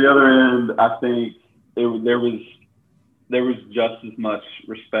 On the other end, I think there was just as much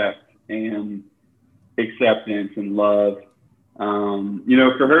respect and acceptance and love.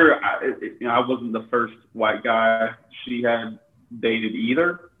 For her, I wasn't the first white guy she had dated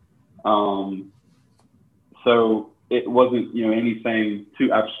either. So it wasn't, anything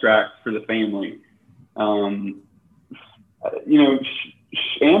too abstract for the family. Anna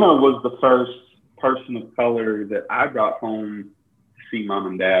was the first person of color that I brought home to see mom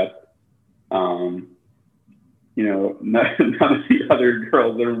and dad. None of the other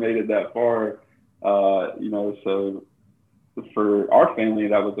girls ever made it that far. So for our family,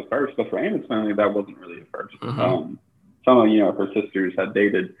 that was the first, but for Anna's family, that wasn't really the first. Mm-hmm. Some of, her sisters had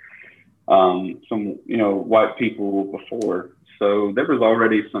dated some, white people before. So there was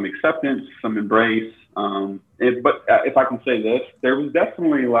already some acceptance, some embrace. But if I can say this, there was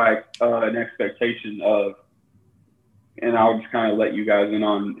definitely like an expectation of, and I'll just kind of let you guys in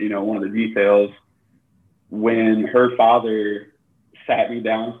on, one of the details. When her father sat me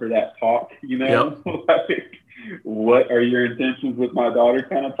down for that talk, Yep. like, what are your intentions with my daughter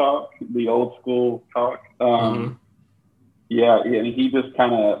kind of talk, the old school talk. Mm-hmm. Yeah, and he just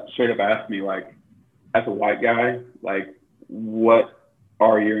kind of straight up asked me, like, as a white guy, like, what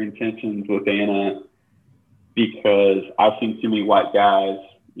are your intentions with Anna? Because I've seen too many white guys,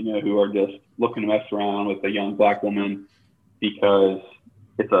 who are just looking to mess around with a young black woman because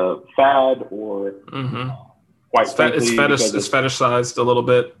it's a fad or Mm-hmm. quite It's frankly, it's fetishized a little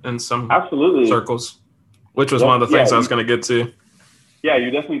bit in some absolutely circles, which was one of the things I was going to get to. Yeah,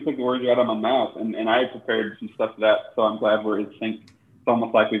 you definitely took the words out of my mouth, and I had prepared some stuff for that, so I'm glad we're in sync. It's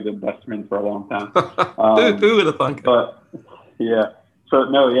almost like we've been best friends for a long time. Dude, who would have thunk it? But yeah, so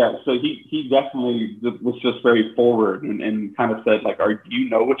he definitely was just very forward and kind of said, like, do you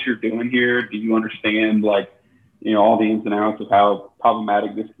know what you're doing here? Do you understand, like, all the ins and outs of how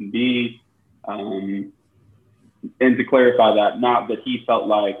problematic this can be? And to clarify that, not that he felt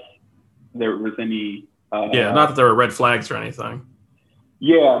like there was any not that there were red flags or anything.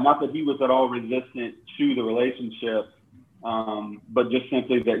 Yeah, not that he was at all resistant to the relationship, but just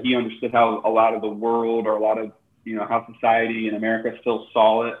simply that he understood how a lot of the world, or a lot of, how society in America still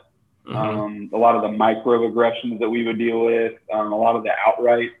saw it. Mm-hmm. A lot of the microaggressions that we would deal with, a lot of the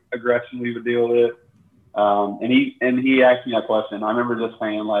outright aggression we would deal with. And he asked me that question. I remember just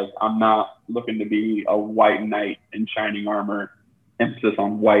saying, like, I'm not looking to be a white knight in shining armor, emphasis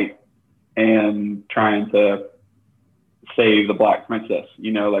on white, and trying to save the black princess,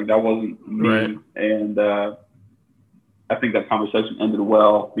 like, that wasn't me. Right. And I think that conversation ended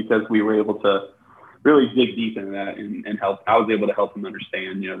well because we were able to really dig deep into that and help. I was able to help him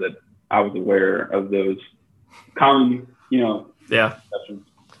understand, that I was aware of those common, Yeah. questions.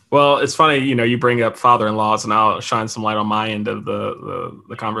 Well, it's funny, you bring up father-in-laws, and I'll shine some light on my end of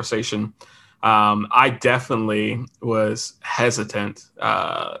the conversation. I definitely was hesitant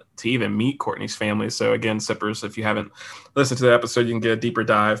to even meet Courtney's family. So again, sippers, if you haven't listened to the episode, you can get a deeper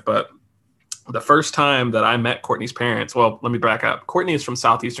dive. But the first time that I met Courtney's parents, well, let me back up. Courtney is from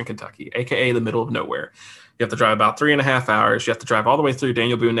southeastern Kentucky, aka the middle of nowhere. You have to drive about 3.5 hours. You have to drive all the way through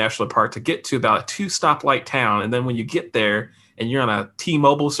Daniel Boone National Park to get to about a 2-stoplight town. And then when you get there and you're on a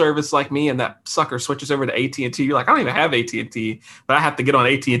T-Mobile service like me, and that sucker switches over to AT&T, you're like, I don't even have AT&T, but I have to get on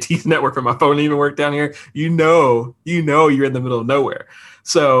AT&T's network for my phone to even work down here. You know you're in the middle of nowhere.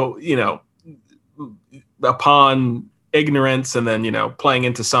 So, upon ignorance and then, playing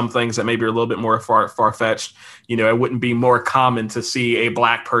into some things that maybe are a little bit more far-fetched, it wouldn't be more common to see a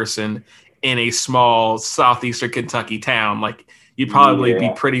black person in a small southeastern Kentucky town. Like, you'd probably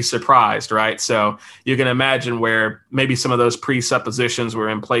be pretty surprised, right? So you can imagine where maybe some of those presuppositions were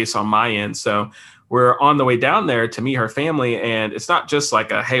in place on my end. So we're on the way down there to meet her family, and it's not just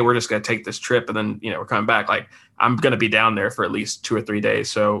like hey, we're just going to take this trip and then, we're coming back. Like, I'm going to be down there for at least 2 or 3 days.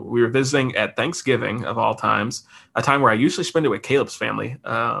 So we were visiting at Thanksgiving, of all times, a time where I usually spend it with Caleb's family.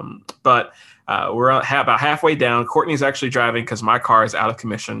 But we're about halfway down. Courtney's actually driving because my car is out of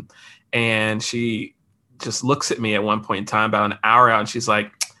commission. And she just looks at me at one point in time, about an hour out, and she's like,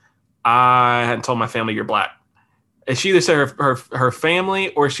 I hadn't told my family you're black. And she either said her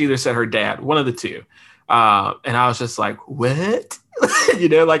family, or she either said her dad, one of the two. And I was just like, what?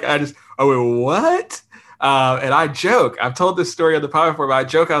 What? And I joke. I've told this story on the podcast before, but I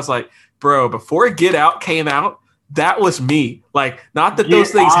joke. I was like, bro, before Get Out came out, that was me. Like, not that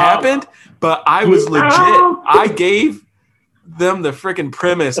those things happened, but I was legit. I gave them the freaking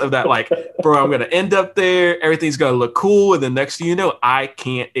premise of that, like, bro, I'm going to end up there. Everything's going to look cool. And then next thing you know, I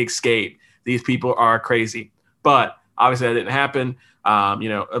can't escape. These people are crazy. But obviously that didn't happen.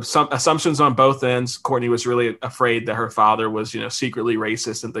 Some assumptions on both ends. Courtney was really afraid that her father was, secretly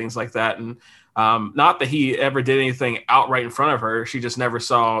racist and things like that. And not that he ever did anything outright in front of her. She just never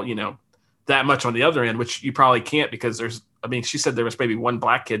saw, that much on the other end, which you probably can't, because she said there was maybe one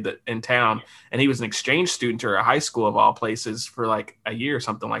black kid in town, and he was an exchange student to her high school, of all places, for like a year or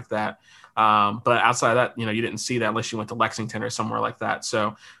something like that. But outside of that, you didn't see that unless you went to Lexington or somewhere like that.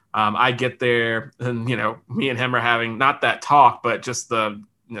 So I get there, and, me and him are having not that talk, but just the,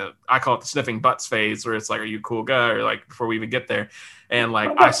 I call it the sniffing butts phase, where it's like, are you a cool guy? Or like, before we even get there. And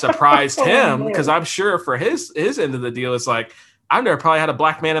like, I surprised him, because I'm sure for his end of the deal, it's like, I've never probably had a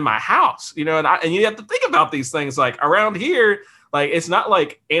black man in my house, you know, and you have to think about these things like around here. Like, it's not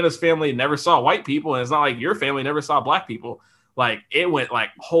like Anna's family never saw white people, and it's not like your family never saw black people. Like, it went like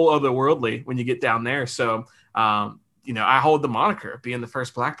whole otherworldly when you get down there. So, you know, I hold the moniker of being the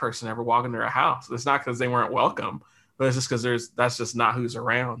first black person ever walk into a house. It's not because they weren't welcome, but it's just because that's just not who's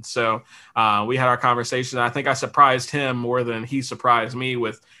around. So we had our conversation. I think I surprised him more than he surprised me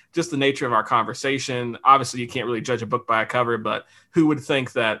with just the nature of our conversation. Obviously, you can't really judge a book by a cover, but who would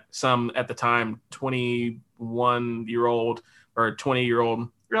think that some, at the time, 21-year-old or 20-year-old,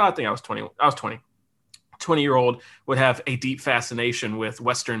 I think I was 20. I was 20-year-old would have a deep fascination with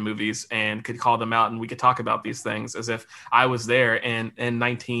Western movies and could call them out, and we could talk about these things as if I was there in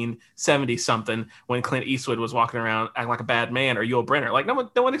 1970 something when Clint Eastwood was walking around acting like a bad man, or Yul Brynner. Like, no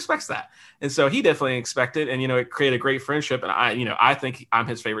one expects that. And so he definitely expected, and, you know, it created a great friendship. And I think I'm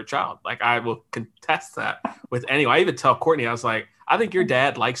his favorite child. Like, I will contest that with anyone. I even tell Courtney, I was like, I think your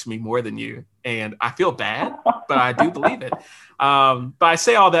dad likes me more than you. And I feel bad, but I do believe it. But I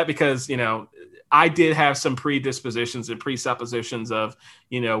say all that because, you know, I did have some predispositions and presuppositions of,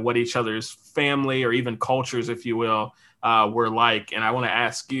 you know, what each other's family or even cultures, if you will, were like. And I want to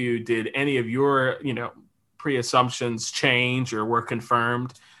ask you, did any of your, you know, pre-assumptions change or were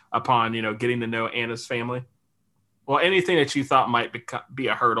confirmed upon, you know, getting to know Anna's family? Well, anything that you thought might be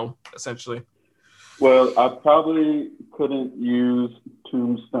a hurdle, essentially. Well, I probably couldn't use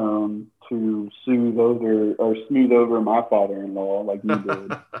Tombstone to soothe over or smooth over my father-in-law like you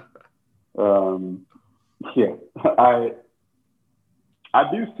did. Yeah, I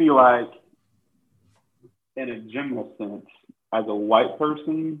do feel like, in a general sense, as a white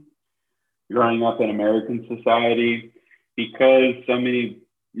person growing up in American society, because so many,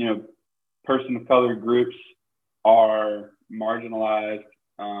 you know, person of color groups are marginalized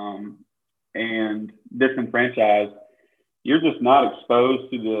and disenfranchised, you're just not exposed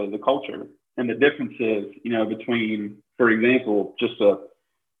to the culture and the differences, you know, between, for example, just a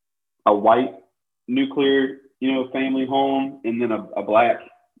white nuclear, you know, family home and then a black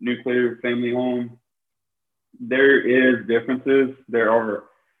nuclear family home. There is differences. There are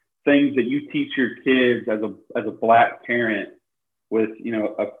things that you teach your kids as a black parent with, you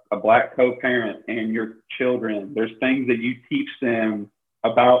know, a black co-parent and your children. There's things that you teach them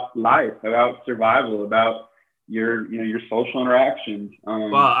about life, about survival, about your social interactions.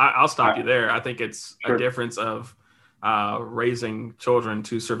 Well, I'll stop you there. I think it's a difference of raising children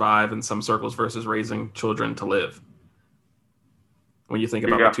to survive in some circles versus raising children to live. When you think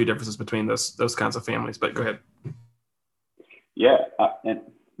about the two differences between those kinds of families, but go ahead. Yeah, and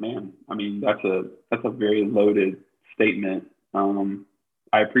man, I mean, that's a very loaded statement.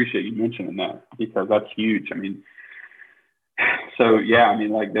 I appreciate you mentioning that because that's huge. I mean, so yeah, I mean,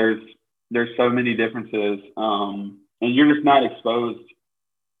 like there's so many differences, and you're just not exposed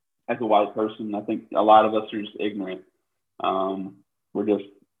as a white person. I think a lot of us are just ignorant. We're just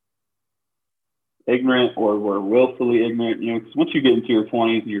ignorant, or we're willfully ignorant. You know, because once you get into your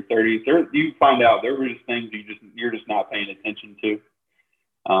 20s and your 30s, you find out there were just things you're just not paying attention to,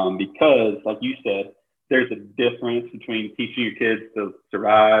 because, like you said, there's a difference between teaching your kids to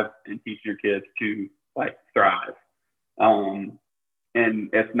survive and teaching your kids to like thrive. And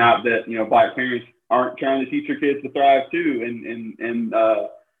it's not that, you know, black parents aren't trying to teach their kids to thrive too, and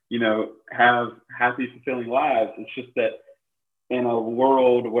you know, have happy, fulfilling lives. It's just that in a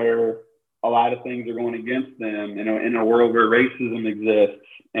world where a lot of things are going against them, you know, in a world where racism exists,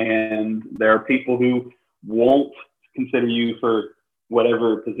 and there are people who won't consider you for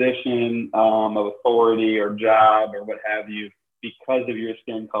whatever position of authority or job or what have you, because of your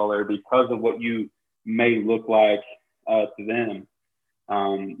skin color, because of what you may look like to them.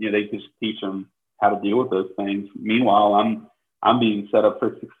 You know, they just teach them how to deal with those things. Meanwhile, I'm being set up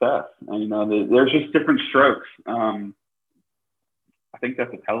for success. And, you know, there's just different strokes. I think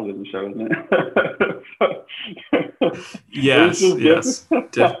that's a television show, isn't it? Yes. Yes.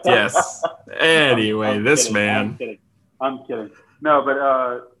 Anyway, I'm kidding. No, but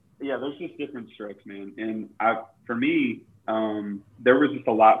yeah, there's just different strokes, man. And for me, there was just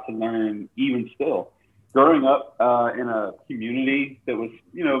a lot to learn, even still. Growing up in a community that was,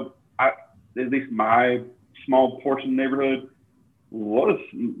 you know, at least my small portion neighborhood was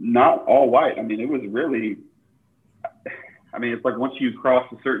not all white. I mean, it was really, I mean, it's like once you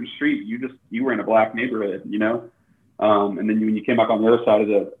crossed a certain street, you were in a black neighborhood, you know? And then when you came back on the other side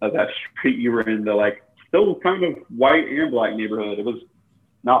of that street, you were in the like still kind of white and black neighborhood. It was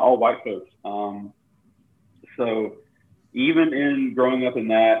not all white folks. So even in growing up in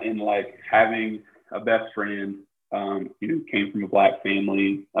that and like having a best friend who came from a black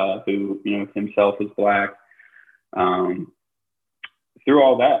family, who, you know, himself is black, through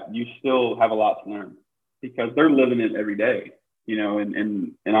all that, you still have a lot to learn because they're living it every day, you know,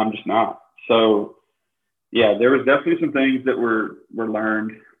 and I'm just not. So yeah, there was definitely some things that were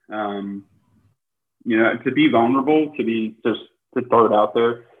learned, you know, to be vulnerable, to throw it out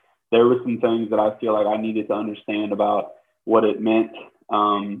there. There were some things that I feel like I needed to understand about what it meant,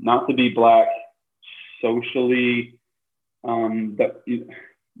 not to be Black socially, not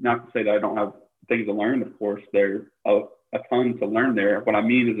to say that I don't have things to learn, of course, there's a ton to learn there. What I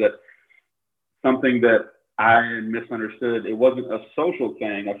mean is that something that I misunderstood, it wasn't a social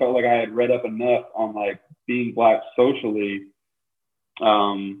thing. I felt like I had read up enough on like being Black socially.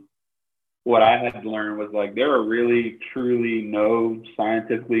 What I had to learn was like, there are really, truly no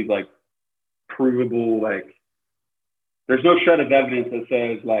scientifically like provable, like there's no shred of evidence that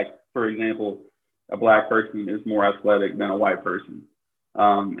says like, for example, a Black person is more athletic than a white person.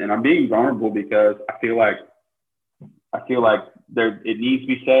 And I'm being vulnerable because I feel like it needs to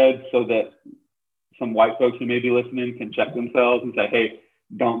be said so that some white folks who may be listening can check themselves and say, hey,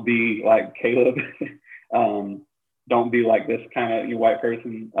 don't be like Caleb. Don't be like this kind of white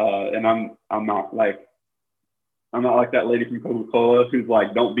person. And I'm not like that lady from Coca-Cola who's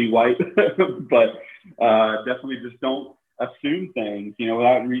like, don't be white, but definitely just don't assume things, you know,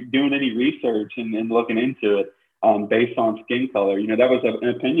 without doing any research and looking into it. Based on skin color, you know, that was an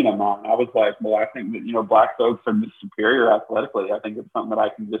opinion of mine. I was like, well, I think that, you know, Black folks are superior athletically. I think it's something that I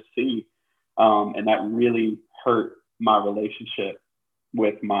can just see. And that really hurt my relationship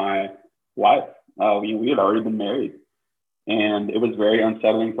with my wife. You know, we had already been married, and it was very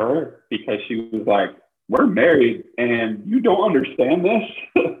unsettling for her because she was like, we're married and you don't understand this?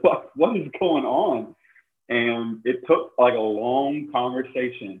 Like, what is going on? And it took like a long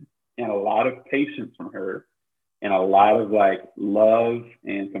conversation and a lot of patience from her, and a lot of like love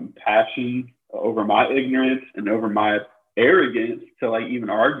and compassion over my ignorance and over my arrogance to like even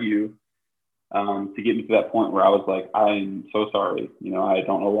argue, to get me to that point where I was like, I'm so sorry. You know, I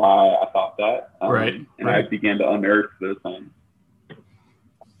don't know why I thought that. Right. I began to unearth those things.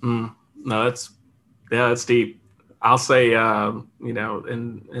 No, that's deep. I'll say, you know,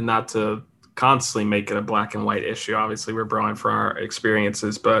 and not to constantly make it a black and white issue. Obviously we're drawing from our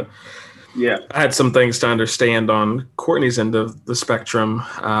experiences, but yeah, I had some things to understand on Courtney's end of the spectrum,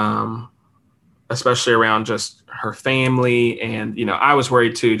 especially around just her family. And, you know, I was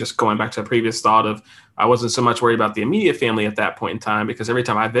worried too, just going back to a previous thought of, I wasn't so much worried about the immediate family at that point in time, because every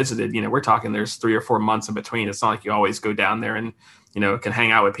time I visited, you know, we're talking, there's 3 or 4 months in between. It's not like you always go down there and, you know, can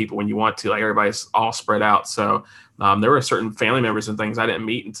hang out with people when you want to, like everybody's all spread out. So there were certain family members and things I didn't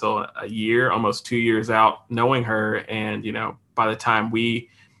meet until a year, almost 2 years out knowing her. And, you know, by the time we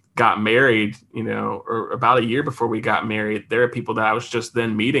got married, you know, or about a year before we got married, there are people that I was just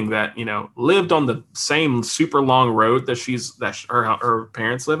then meeting that, you know, lived on the same super long road that her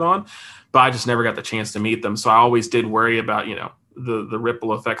parents live on, but I just never got the chance to meet them. So I always did worry about, you know, the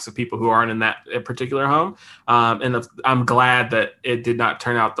ripple effects of people who aren't in that particular home. And I'm glad that it did not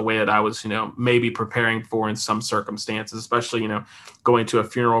turn out the way that I was, you know, maybe preparing for in some circumstances, especially, you know, going to a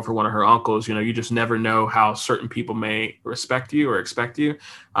funeral for one of her uncles. You know, you just never know how certain people may respect you or expect you,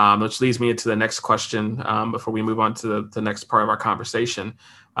 which leads me into the next question before we move on to the next part of our conversation.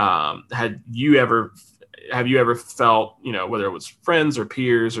 Have you ever felt, you know, whether it was friends or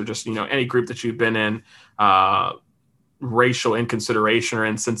peers or just, you know, any group that you've been in, racial inconsideration or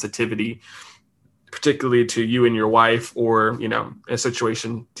insensitivity, particularly to you and your wife, or, you know, a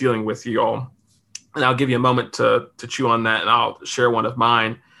situation dealing with you all? And I'll give you a moment to chew on that, and I'll share one of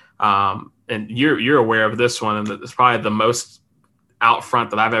mine. And you're aware of this one, and it's probably the most out front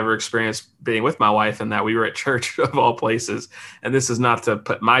that I've ever experienced being with my wife, and that we were at church of all places. And this is not to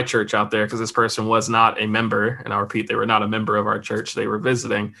put my church out there, because this person was not a member, and I'll repeat, they were not a member of our church. They were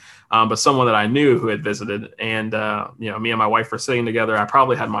visiting, but someone that I knew who had visited. And, you know, me and my wife were sitting together. I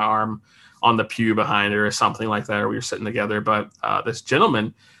probably had my arm on the pew behind her or something like that, or we were sitting together. But this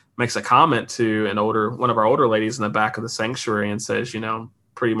gentleman makes a comment to one of our older ladies in the back of the sanctuary, and says, you know,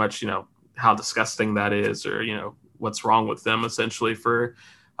 pretty much, you know, how disgusting that is, or, you know, what's wrong with them, essentially, for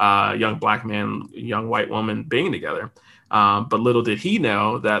young black man, young white woman being together. But little did he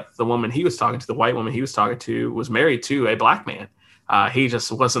know that the woman he was talking to, the white woman he was talking to, was married to a black man. He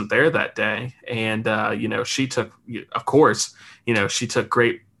just wasn't there that day. And, you know, she took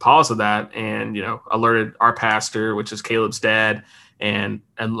great pause of that, and, you know, alerted our pastor, which is Caleb's dad. And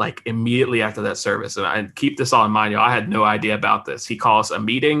like immediately after that service, and I keep this all in mind, y'all, I had no idea about this. He calls a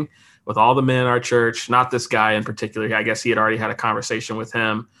meeting with all the men in our church, not this guy in particular. I guess he had already had a conversation with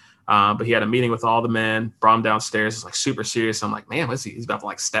him, but he had a meeting with all the men, brought him downstairs. It's like super serious. I'm like, man, what's he? He's about to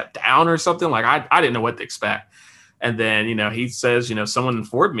like step down or something. Like I didn't know what to expect. And then, he says, someone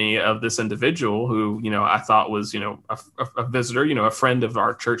informed me of this individual who, I thought was, a visitor, a friend of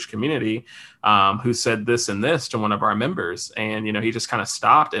our church community, who said this and this to one of our members. And, he just kind of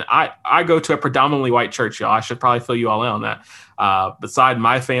stopped. And I go to a predominantly white church, y'all. I should probably fill you all in on that. Beside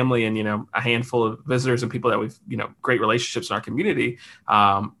my family and, a handful of visitors and people that we've, great relationships in our community,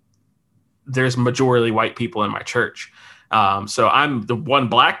 there's majority white people in my church. So I'm the one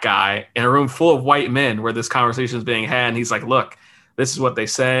black guy in a room full of white men where this conversation is being had. And he's like, look, this is what they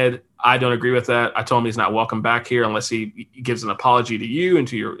said. I don't agree with that. I told him he's not welcome back here unless he gives an apology to you and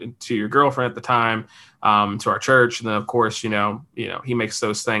to your girlfriend at the time, to our church. And then, of course, he makes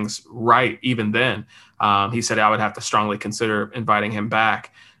those things right. Even then, he said I would have to strongly consider inviting him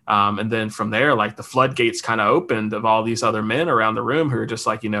back. And then from there, like the floodgates kind of opened of all these other men around the room who are just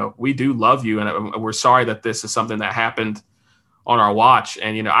like, we do love you. And we're sorry that this is something that happened on our watch.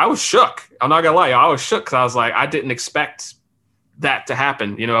 And, I was shook. I'm not gonna lie. I was shook because I was like, I didn't expect that to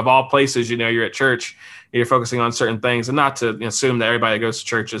happen. Of all places, you're at church, you're focusing on certain things, and not to assume that everybody that goes to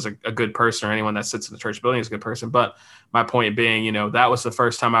church is a good person or anyone that sits in the church building is a good person. But my point being, that was the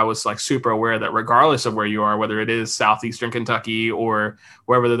first time I was like super aware that regardless of where you are, whether it is Southeastern Kentucky or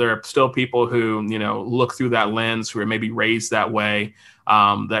wherever, there are still people who, look through that lens, who are maybe raised that way,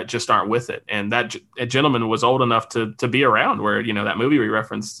 that just aren't with it. And that gentleman was old enough to be around where, that movie we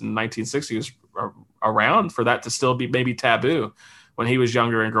referenced in 1960 was around for that to still be maybe taboo when he was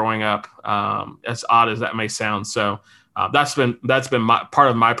younger and growing up, as odd as that may sound. So that's been part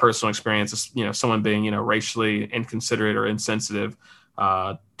of my personal experience is, someone being, racially inconsiderate or insensitive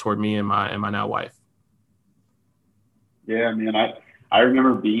toward me and my now wife. Yeah, man, I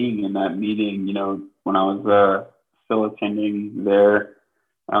remember being in that meeting, when I was still attending there.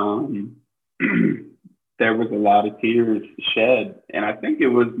 There was a lot of tears shed, and I think it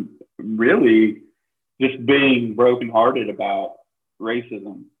was really just being brokenhearted about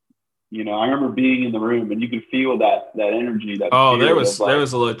racism. I remember being in the room, and you could feel that energy. There was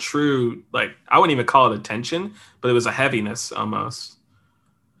a little true, like, I wouldn't even call it a tension, but it was a heaviness almost.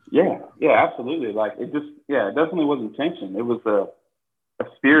 Yeah, absolutely. Like it definitely wasn't tension. It was a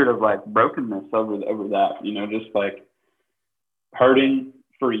spirit of like brokenness over that. Just like hurting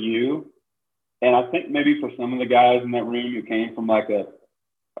for you. And I think maybe for some of the guys in that room who came from like a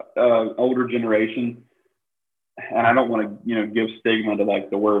older generation, and I don't want to, give stigma to like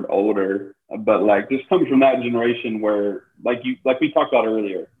the word older, but like just comes from that generation where like we talked about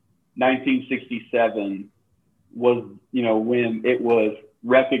earlier, 1967 was, when it was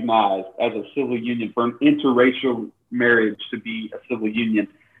recognized as a civil union for an interracial marriage to be a civil union.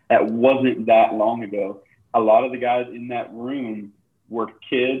 That wasn't that long ago. A lot of the guys in that room were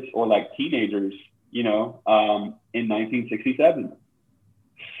kids or like teenagers, in 1967.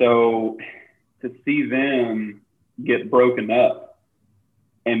 So to see them get broken up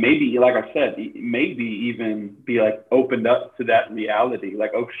and maybe, like I said, maybe even be like opened up to that reality,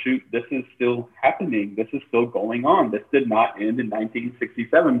 like, oh shoot, this is still happening. This is still going on. This did not end in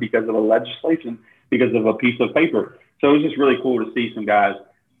 1967 because of a legislation, because of a piece of paper. So it was just really cool to see some guys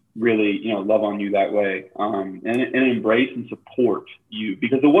really, love on you that way, and embrace and support you,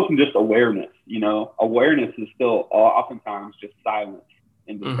 because it wasn't just awareness. Awareness is still oftentimes just silence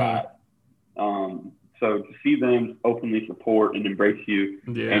in disguise. So to see them openly support and embrace you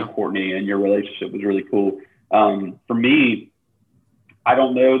and Courtney and your relationship was really cool. For me, I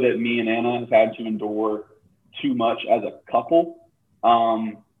don't know that me and Anna have had to endure too much as a couple.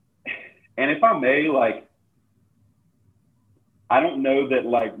 And if I may, like, I don't know that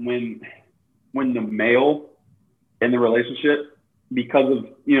like when the male in the relationship, because of,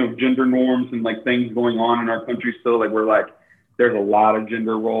 gender norms and like things going on in our country still, like we're like, there's a lot of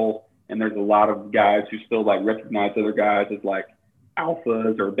gender role and there's a lot of guys who still like recognize other guys as like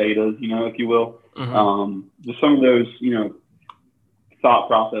alphas or betas, if you will. Just some of those, thought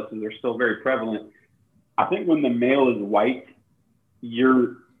processes are still very prevalent. I think when the male is white,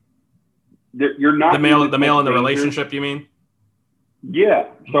 you're not the male in the relationship, you mean? Yeah,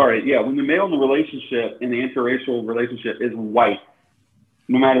 sorry. Yeah, when the male in the relationship, in the interracial relationship, is white,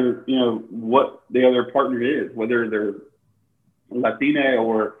 no matter, what the other partner is, whether they're Latina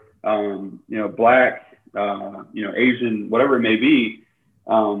or, Black, Asian, whatever it may be,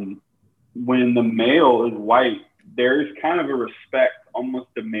 when the male is white, there's kind of a respect almost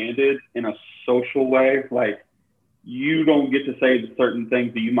demanded in a social way. Like, you don't get to say certain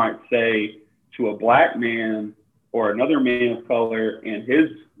things that you might say to a Black man or another man of color and his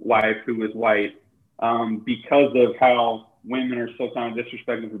wife who is white, because of how women are so kind of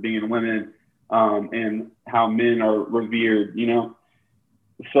disrespected for being women, and how men are revered.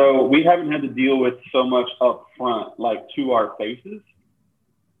 So we haven't had to deal with so much up front, like to our faces.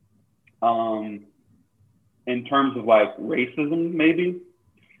 In terms of like racism, maybe.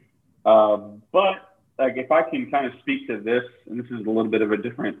 But like, if I can kind of speak to this, and this is a little bit of a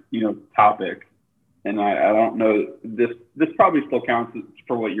different, topic, and I don't know, this probably still counts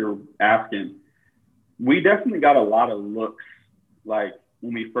for what you're asking. We definitely got a lot of looks, like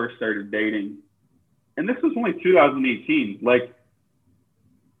when we first started dating, and this was only 2018. Like,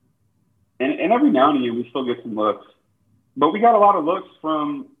 and every now and again we still get some looks, but we got a lot of looks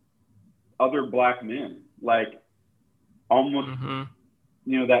from other Black men, like almost,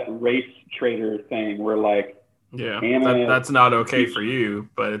 that race traitor thing where like, Anna, that's not okay for you,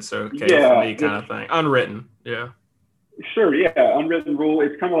 but it's okay for me kind of thing. Unwritten. Yeah. Sure. Yeah. Unwritten rule.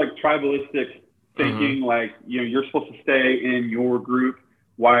 It's kind of like tribalistic thinking, like, you're supposed to stay in your group.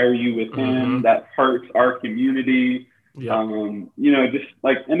 Why are you with him? That hurts our community. Just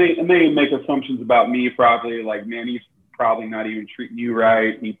like, and they make assumptions about me, probably like, man, he's probably not even treating you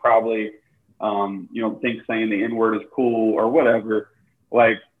right. He probably, thinks saying the N-word is cool or whatever.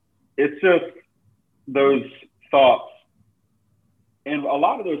 Like, it's just those thoughts. And a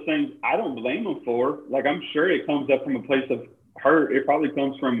lot of those things, I don't blame them for. Like, I'm sure it comes up from a place of hurt. It probably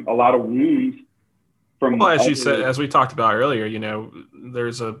comes from a lot of wounds. Well, as you said, as we talked about earlier,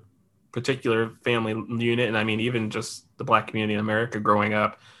 there's a particular family unit, and I mean, even just the Black community in America growing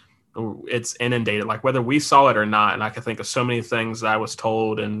up, it's inundated, like whether we saw it or not. And I can think of so many things that I was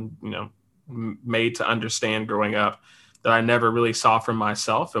told and, made to understand growing up that I never really saw from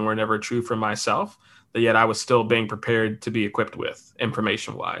myself and were never true for myself, that yet I was still being prepared to be equipped with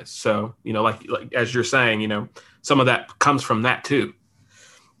information wise. So, like as you're saying, some of that comes from that too.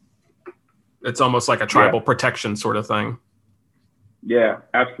 It's almost like a tribal protection sort of thing. Yeah,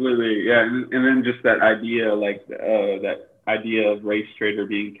 absolutely. Yeah. And then just that idea, like that idea of race traitor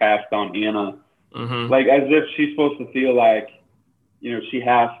being cast on Anna, like as if she's supposed to feel like, she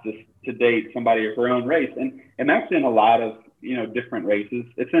has to date somebody of her own race. And that's in a lot of, different races.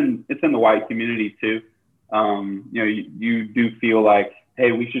 It's in the white community too. You do feel like,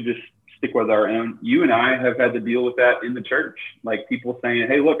 hey, we should just stick with our own. You and I have had to deal with that in the church. Like people saying,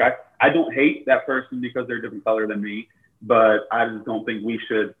 hey, look, I don't hate that person because they're a different color than me, but I just don't think we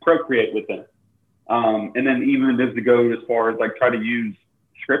should procreate with them. And then even as to go as far as like try to use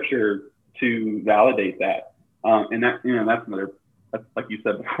scripture to validate that. And that, that's like you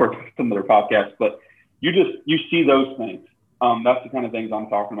said before, some other podcasts, but you see those things. That's the kind of things I'm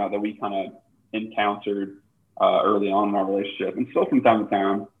talking about that we kind of encountered early on in our relationship, and still from time to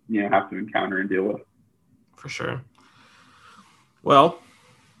time, have to encounter and deal with. For sure. Well,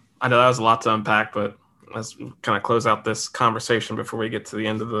 I know that was a lot to unpack, but let's kind of close out this conversation before we get to the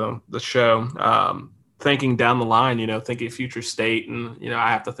end of the show. Thinking down the line, thinking future state, and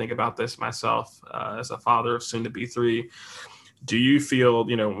I have to think about this myself as a father of soon to be 3. Do you feel,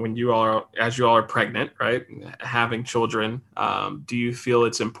 when as you all are pregnant, right, having children, do you feel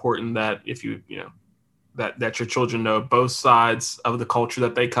it's important that if you, that your children know both sides of the culture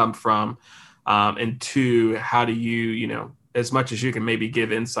that they come from? And 2, how do you, as much as you can maybe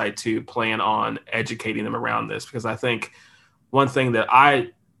give insight to, plan on educating them around this? Because I think one thing that I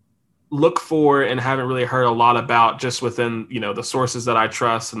look for and haven't really heard a lot about just within, the sources that I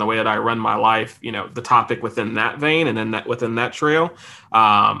trust and the way that I run my life, the topic within that vein and then within that trail,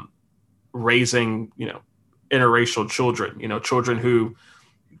 raising, interracial children, children who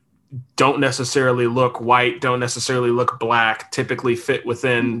don't necessarily look white, don't necessarily look Black, typically fit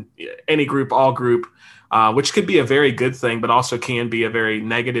within any group, all group, which could be a very good thing, but also can be a very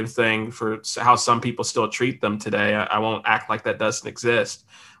negative thing for how some people still treat them today. I won't act like that doesn't exist.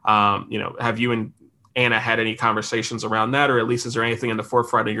 Have you and Anna had any conversations around that, or at least is there anything in the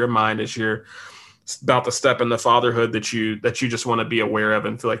forefront of your mind as you're about to step into fatherhood that you just want to be aware of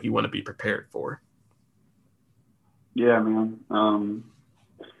and feel like you want to be prepared for? Yeah, man.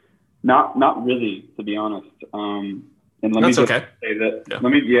 Not really, to be honest. And let me just say that.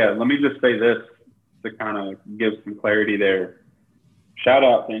 Yeah. Let me just say this to kind of give some clarity there. Shout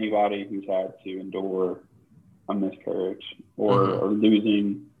out to anybody who's had to endure a miscarriage or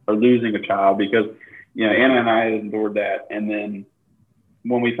losing a child, because Anna and I endured that, and then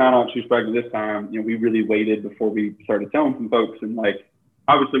when we found out she was pregnant this time, we really waited before we started telling some folks, and like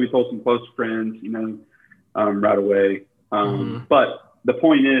obviously we told some close friends, right away. But the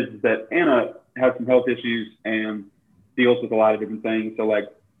point is that Anna has some health issues and deals with a lot of different things, so like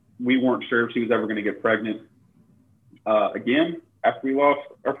we weren't sure if she was ever going to get pregnant again after we lost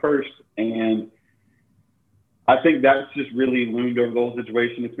our first, and I think that's just really loomed over the whole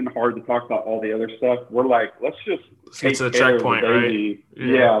situation. It's been hard to talk about all the other stuff. We're like, let's just take It's a care of the checkpoint, baby. right?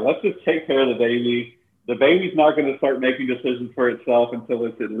 Yeah, let's just take care of the baby. The baby's not going to start making decisions for itself until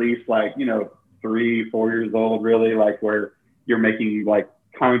it's at least like, 3-4 years old, really, like where you're making like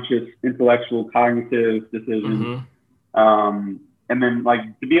conscious, intellectual, cognitive decisions. And then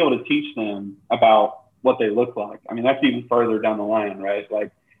like to be able to teach them about what they look like. I mean, that's even further down the line, right?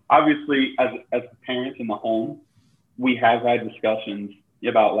 Like obviously as parents in the home, we have had discussions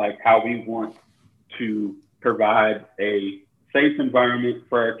about like how we want to provide a safe environment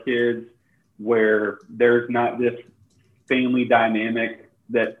for our kids where there's not this family dynamic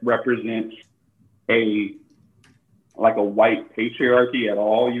that represents a white patriarchy at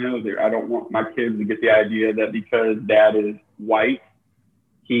all. I don't want my kids to get the idea that because dad is white,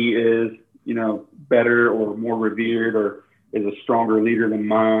 he is, better or more revered or is a stronger leader than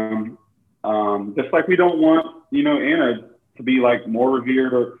mom. Just like we don't want, Anna to be like more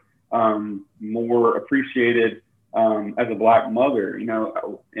revered or more appreciated as a Black mother,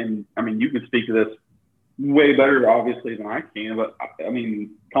 and I mean, you can speak to this way better, obviously, than I can, but I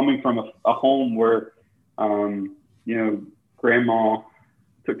mean, coming from a home where, grandma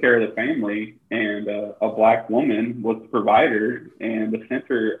took care of the family and a Black woman was the provider and the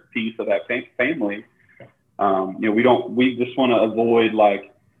centerpiece of that family. We just want to avoid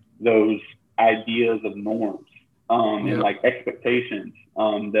like those ideas of norms and like expectations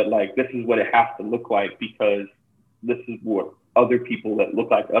that like, this is what it has to look like because this is what other people that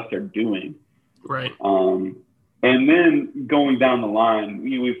look like us are doing. Right. And then going down the line,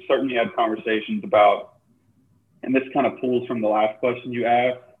 we've certainly had conversations about, and this kind of pulls from the last question you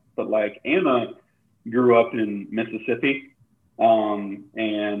asked, but like Anna grew up in Mississippi.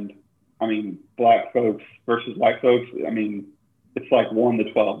 And I mean, Black folks versus white folks, I mean, it's like 1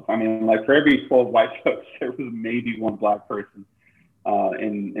 to 12. I mean, like for every 12 white folks, there was maybe one Black person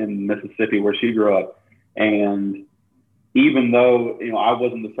in Mississippi where she grew up. And even though, I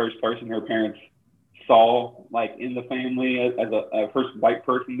wasn't the first person her parents saw like in the family as a first white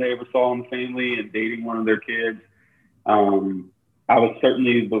person they ever saw in the family and dating one of their kids, I was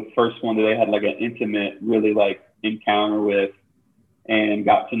certainly the first one that they had like an intimate, really like encounter with and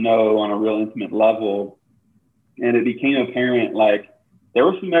got to know on a real intimate level. And it became apparent, like there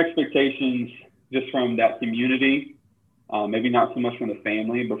were some expectations just from that community, maybe not so much from the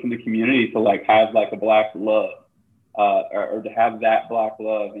family, but from the community to like have like a Black love, or to have that Black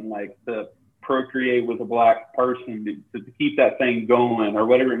love and like to procreate with a Black person to keep that thing going or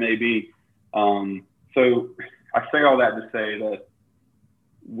whatever it may be. So I say all that to say that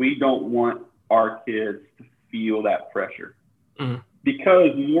we don't want our kids to feel that pressure because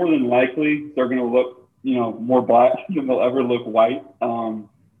more than likely they're going to look, more Black than they'll ever look white.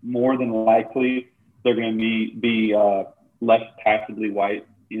 More than likely they're going to be less passively white,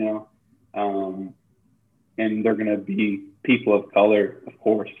 and they're going to be people of color, of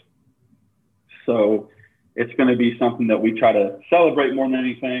course. So it's going to be something that we try to celebrate more than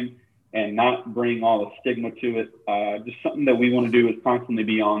anything and not bring all the stigma to it. Just something that we want to do is constantly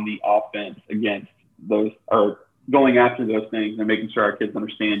be on the offense against those or going after those things and making sure our kids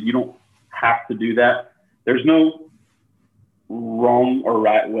understand you don't have to do that. There's no wrong or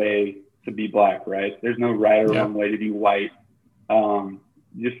right way to be Black, right? There's no right or wrong way to be white.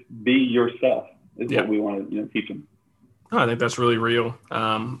 Just be yourself is what we want to teach them. Oh, I think that's really real.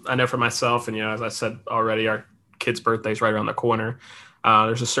 I know for myself, and as I said already, our kid's birthday is right around the corner.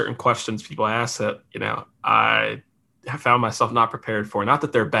 There's just certain questions people ask that I have found myself not prepared for. Not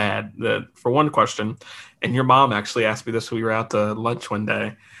that they're bad. For one question, and your mom actually asked me this when we were out to lunch one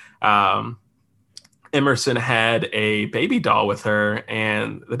day. Emerson had a baby doll with her,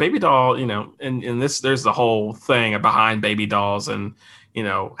 and the baby doll, in this, there's the whole thing behind baby dolls and,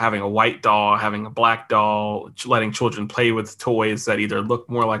 having a white doll, having a Black doll, letting children play with toys that either look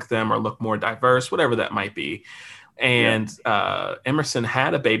more like them or look more diverse, whatever that might be. And Emerson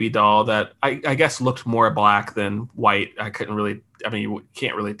had a baby doll that I guess looked more Black than white. You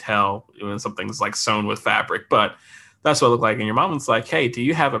can't really tell when something's like sewn with fabric, but that's what it looked like. And your mom was like, hey, do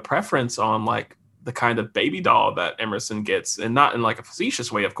you have a preference on like the kind of baby doll that Emerson gets? And not in like a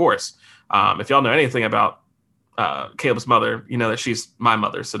facetious way, of course. If y'all know anything about Caleb's mother, you know that she's my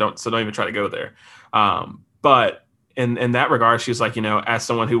mother. So don't even try to go there. But in that regard, she's like, as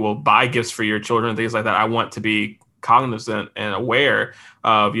someone who will buy gifts for your children and things like that, I want to be cognizant and aware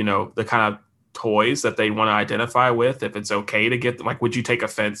of, the kind of toys that they want to identify with. If it's okay to get them, like, would you take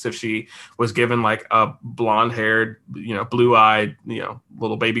offense if she was given like a blonde haired, blue-eyed,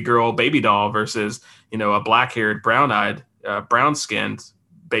 little baby girl baby doll versus, a black haired, brown eyed, brown skinned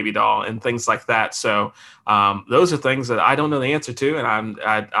baby doll and things like that. So those are things that I don't know the answer to. And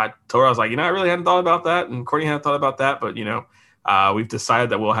I told her, I was like, I really hadn't thought about that. And Courtney hadn't thought about that. But, we've decided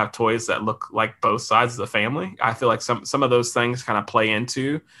that we'll have toys that look like both sides of the family. I feel like some of those things kind of play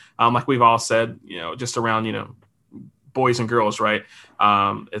into, like we've all said, just around, boys and girls, right?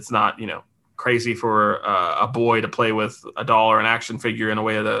 It's not, crazy for a boy to play with a doll or an action figure in a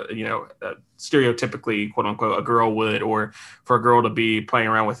way that stereotypically, quote unquote, a girl would, or for a girl to be playing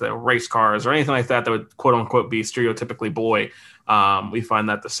around with race cars or anything like that would, quote unquote, be stereotypically boy. We find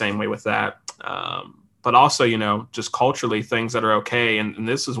that the same way with that. But also, just culturally, things that are okay. And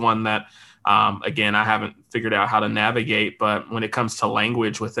this is one that, again, I haven't figured out how to navigate. But when it comes to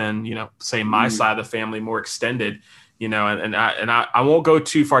language within, say my side of the family, more extended, and I won't go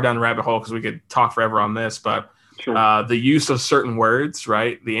too far down the rabbit hole because we could talk forever on this, but Sure. The use of certain words,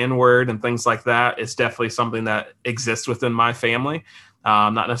 right? The N-word and things like that is definitely something that exists within my family.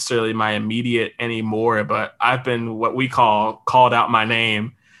 Not necessarily my immediate anymore, but I've been what we called out my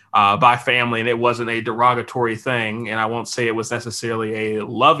name by family, and it wasn't a derogatory thing. And I won't say it was necessarily a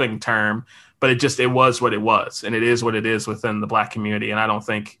loving term, but it was what it was, and it is what it is within the Black community. And I don't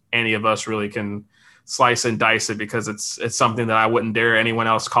think any of us really can slice and dice it because it's something that I wouldn't dare anyone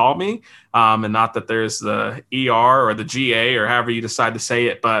else call me. And not that there's the ER or the GA or however you decide to say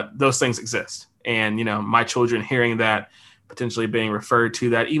it, but those things exist. And, my children hearing that, potentially being referred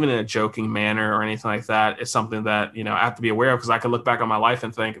to that, even in a joking manner or anything like that, is something that, I have to be aware of, because I could look back on my life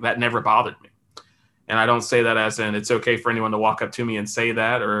and think that never bothered me. And I don't say that as in it's okay for anyone to walk up to me and say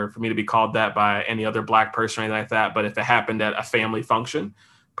that, or for me to be called that by any other Black person or anything like that. But if it happened at a family function,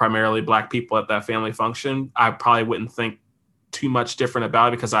 primarily Black people at that family function, I probably wouldn't think too much different about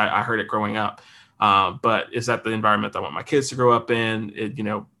it because I heard it growing up. But is that the environment that I want my kids to grow up in?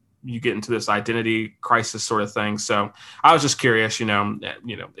 You get into this identity crisis sort of thing. So I was just curious,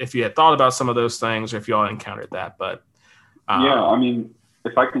 if you had thought about some of those things or if you all encountered that. But yeah, I mean,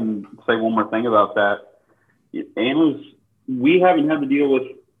 if I can say one more thing about that, we haven't had to deal with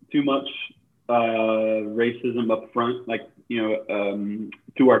too much racism up front, like,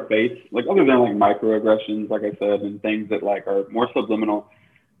 to our face, like other than like microaggressions, like I said, and things that like are more subliminal.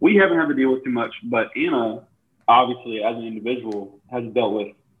 We haven't had to deal with too much, but Anna, obviously, as an individual, has dealt with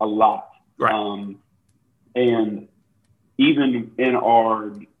a lot. right. And even in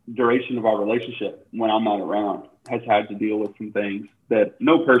our duration of our relationship, when I'm not around, has had to deal with some things that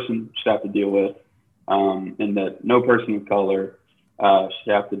no person should have to deal with, and that no person of color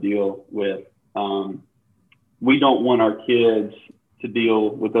should have to deal with. We don't want our kids to deal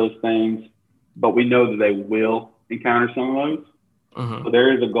with those things, but we know that they will encounter some of those. Mm-hmm. So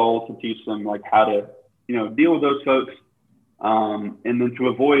there is a goal to teach them like how to, deal with those folks, and then to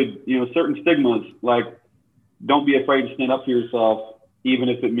avoid, certain stigmas. Like, don't be afraid to stand up for yourself, even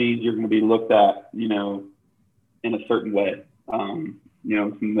if it means you're going to be looked at, in a certain way.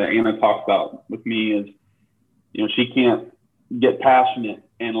 Something that Anna talks about with me is, she can't get passionate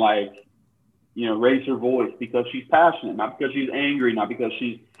and like, raise her voice because she's passionate, not because she's angry, not because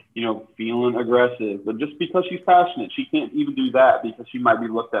she's, feeling aggressive, but just because she's passionate. She can't even do that because she might be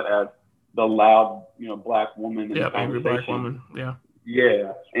looked at as the loud, Black woman. Yeah, angry Black woman. Yeah.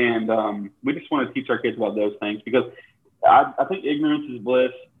 Yeah. And we just want to teach our kids about those things because I think ignorance is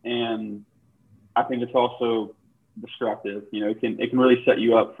bliss, and I think it's also destructive. It can really set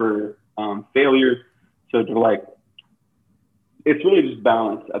you up for failure. So to like, it's really just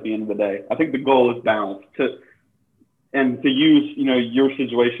balance at the end of the day. I think the goal is balance to use, your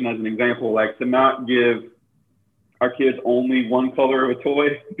situation as an example, like to not give our kids only one color of a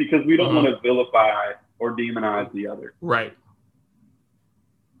toy because we don't want to vilify or demonize the other. Right.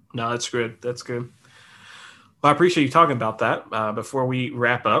 No, that's good. That's good. Well, I appreciate you talking about that. Before we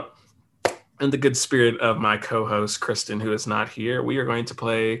wrap up, in the good spirit of my co-host, Kristen, who is not here, we are going to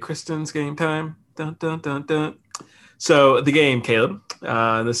play Kristen's game time. Dun, dun, dun, dun. So the game, Caleb,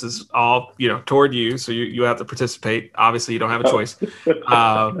 this is all, toward you. So you have to participate. Obviously, you don't have a choice.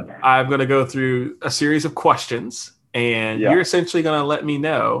 I'm going to go through a series of questions, and you're essentially going to let me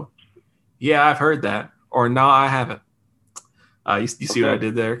know, yeah, I've heard that, or no, I haven't. You see what I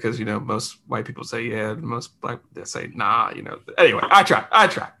did there? Because, most white people say, yeah, most Black they say, nah, Anyway, I try.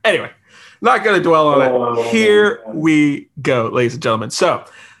 Anyway, not going to dwell on it. Here we go, ladies and gentlemen. So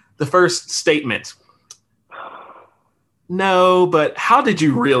the first statement. No, but how did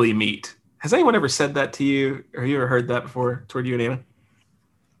you really meet? Has anyone ever said that to you? Or have you ever heard that before toward you and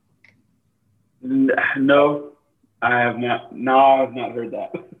Anna? No, I have not. No, I've not heard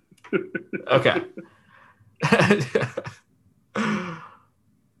that. Okay.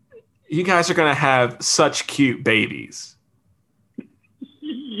 You guys are going to have such cute babies.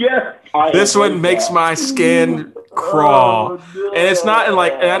 Yes. This one makes my skin crawl. No. And it's not and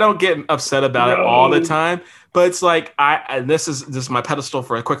I don't get upset about it all the time, but it's like and this is my pedestal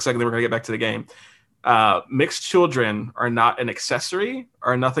for a quick second, then we're gonna get back to the game. Mixed children are not an accessory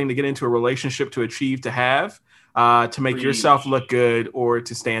or nothing to get into a relationship to achieve, to have, to make yourself look good or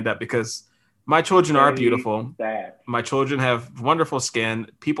to stand up, because my children are beautiful. My children have wonderful skin.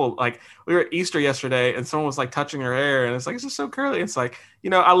 People, like, we were at Easter yesterday and someone was like touching her hair and it's like, it's just so curly. It's like,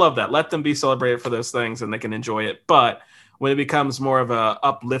 I love that. Let them be celebrated for those things and they can enjoy it. But when it becomes more of a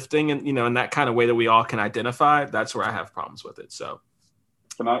uplifting and, in that kind of way that we all can identify, that's where I have problems with it. So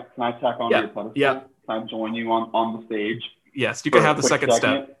can I tack on your pedestal? Yeah. Can I join you on the stage? Yes, you can have the second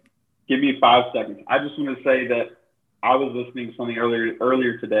step. Give me 5 seconds. I just want to say that I was listening to something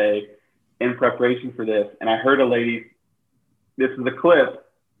earlier today in preparation for this, and I heard a lady, this is a clip,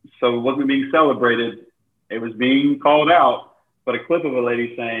 so it wasn't being celebrated, it was being called out, but a clip of a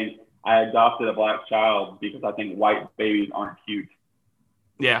lady saying, I adopted a black child because I think white babies aren't cute.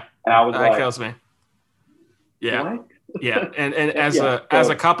 Yeah. And I was that kills me. Yeah. What? Yeah. And as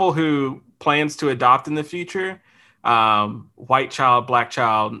a couple who plans to adopt in the future, white child, black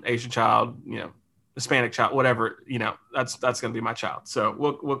child, Asian child, Hispanic child, whatever, that's going to be my child. So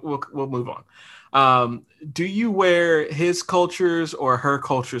we'll move on. Do you wear his culture's or her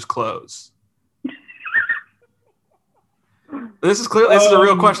culture's clothes? This is clear. This is a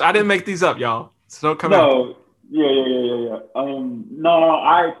real question. I didn't make these up, y'all. So don't come out. Yeah. No,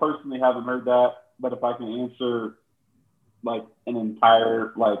 I personally haven't heard that, but if I can answer like an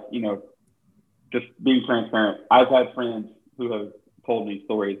entire, just being transparent, I've had friends who have told me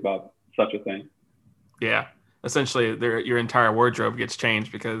stories about such a thing. Yeah. Essentially, your entire wardrobe gets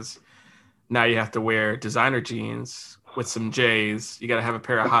changed because now you have to wear designer jeans with some J's. You got to have a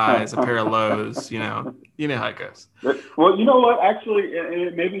pair of highs, a pair of lows, You know how it goes. Well, you know what? Actually,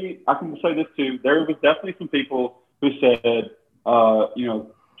 and maybe I can say this too. There was definitely some people who said,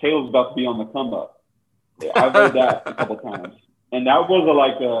 Caleb's about to be on the come up. I've heard that a couple times. And that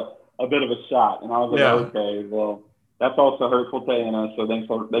was a bit of a shot. And I was like, okay, well, that's also hurtful to Anna. So thanks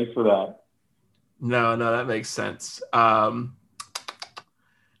for that. No, that makes sense.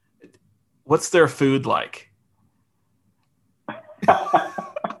 What's their food like?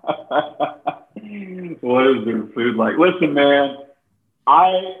 What is their food like? Listen, man,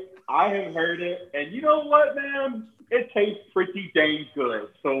 I have heard it, and you know what, man? It tastes pretty dang good.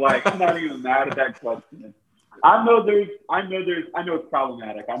 So, I'm not even mad at that question. I know it's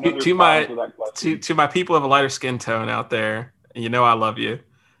problematic. I know there's problems with that question. To my people of a lighter skin tone out there, I love you.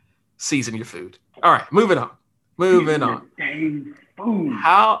 Season your food. All right, moving on. Dang food.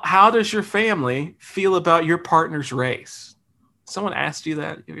 How does your family feel about your partner's race? Someone asked you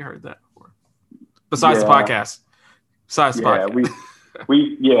that? Have you heard that before? Besides the podcast.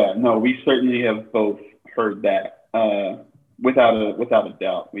 We certainly have both heard that. Without a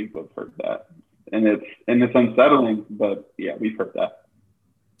doubt, we've both heard that. And it's unsettling, but yeah, we've heard that.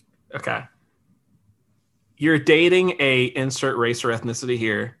 Okay. You're dating a insert race or ethnicity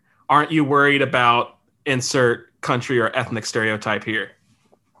here. Aren't you worried about insert country or ethnic stereotype here?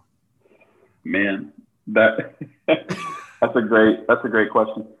 Man, that's a great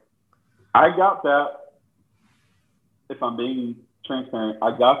question. I got that. If I'm being transparent,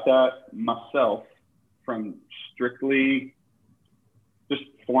 I got that myself from strictly just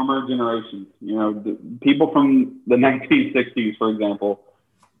former generations. The people from the 1960s, for example.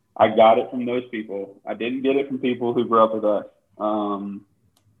 I got it from those people. I didn't get it from people who grew up with us.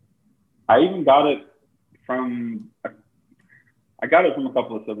 I even got it from a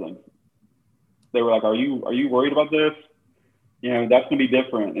couple of siblings. They were like, "Are you worried about this? That's gonna be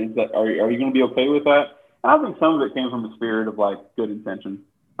different. Are you gonna be okay with that?" And I think some of it came from a spirit of good intention.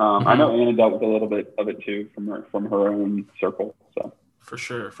 I know Anna dealt with a little bit of it too from her own circle. So for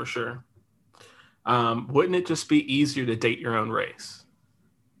sure. Wouldn't it just be easier to date your own race?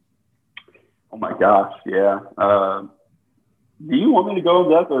 Oh my gosh, yeah. Do you want me to go in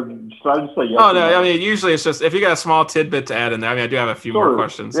depth, or should I just say yes? Oh no, I mean usually it's just if you got a small tidbit to add in there. I mean I do have a few more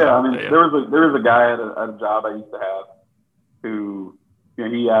questions. Yeah, there was a guy at a job I used to have who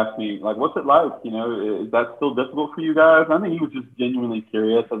he asked me what's it like? Is that still difficult for you guys? I think he was just genuinely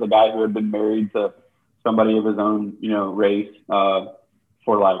curious as a guy who had been married to somebody of his own race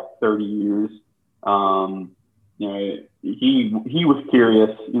for 30 years. He was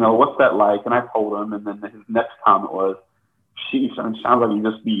curious. What's that like? And I told him, and then his next comment was, "Sheesh, it sounds like it'd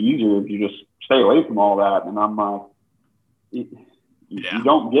just be easier if you just stay away from all that." And I'm like, you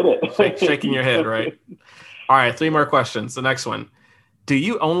don't get it. Shaking your head, right? All right, 3 more questions. The next one. Do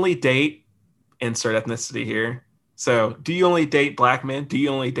you only date insert ethnicity here? So do you only date black men? Do you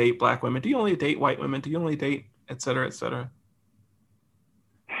only date black women? Do you only date white women? Do you only date et cetera, et cetera?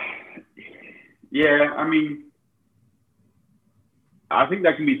 Yeah, I mean, I think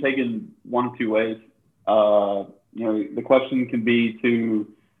that can be taken one of two ways. The question can be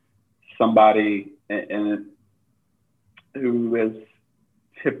to somebody and who has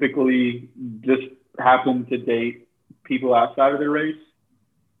typically just happened to date people outside of their race.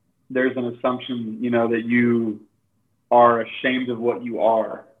 There's an assumption, that you are ashamed of what you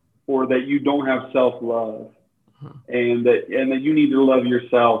are, or that you don't have self-love, and that you need to love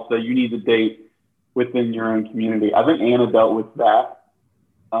yourself, so you need to date within your own community. I think Anna dealt with that.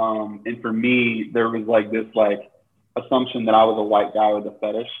 And for me, there was this assumption that I was a white guy with a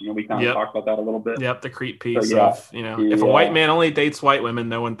fetish. We kind of talked about that a little bit. Yep, the creep piece of, if a white man only dates white women,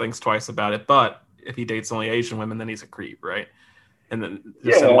 no one thinks twice about it. But if he dates only Asian women, then he's a creep, right? And then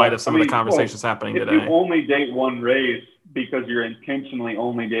just in light of some of the conversations happening today. If you only date one race because you're intentionally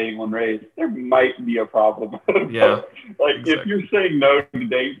only dating one race, there might be a problem. Yeah. Exactly. If you're saying no to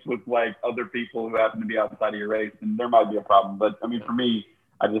dates with other people who happen to be outside of your race, then there might be a problem. But I mean, for me,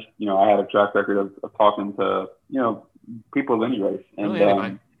 I just, I had a track record of talking to, people of any race. And,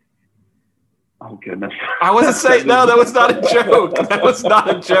 really, oh, goodness. I wasn't saying, no, that was not a joke. That was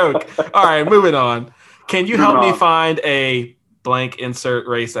not a joke. All right, moving on. Can you help me find a blank insert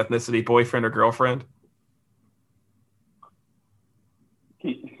race, ethnicity, boyfriend or girlfriend?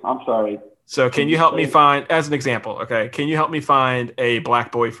 I'm sorry. So can you help me find, as an example, okay, can you help me find a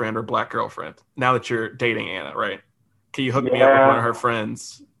black boyfriend or black girlfriend now that you're dating Anna, right? Can you hook me up with one of her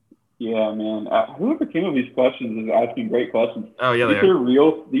friends? Yeah, man. Whoever came up with these questions is asking great questions. Oh, yeah,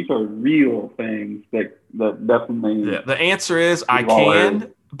 These are real things that definitely. Yeah. The answer is I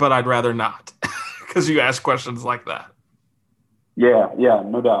can, but I'd rather not, because you ask questions like that. Yeah,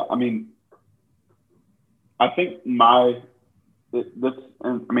 no doubt. I mean, I think this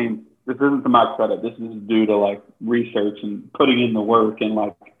isn't to my credit. This is due to research and putting in the work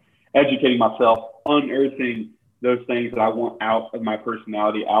and educating myself, unearthing those things that I want out of my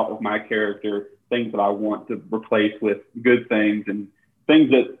personality, out of my character, things that I want to replace with good things and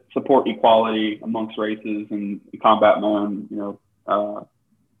things that support equality amongst races and combat my own,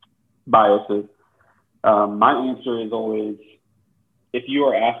 biases. My answer is always, if you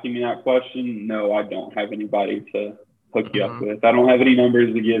are asking me that question, no, I don't have anybody to hook you up with. I don't have any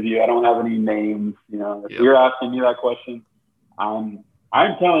numbers to give you. I don't have any names. If you're asking me that question, I'm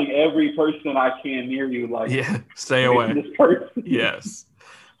telling every person I can near you, stay away. This person. Yes.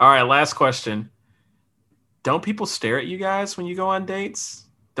 All right. Last question. Don't people stare at you guys when you go on dates?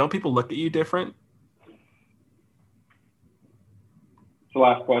 Don't people look at you different? It's the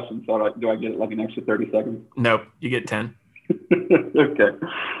last question. So do I get an extra 30 seconds? Nope. You get 10. Okay.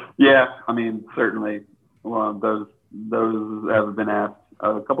 Yeah. I mean, certainly. Well, those have been asked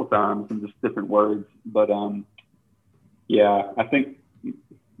a couple times in just different words, but I think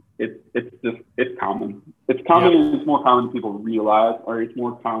it's common. It's common, and it's more common than people realize, or it's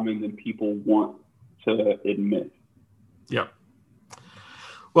more common than people want to admit. Yep.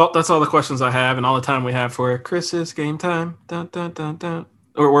 Well, that's all the questions I have and all the time we have for Chris's game time. Dun, dun, dun, dun.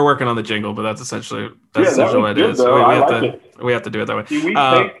 We're working on the jingle, but that's essentially what it is. We have to do it that way. Do we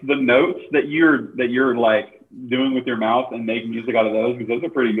take the notes that you're doing with your mouth and make music out of those, because those are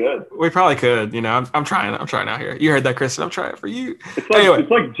pretty good? We probably could. I'm trying out here. You heard that, Chris? I'm trying for you. It's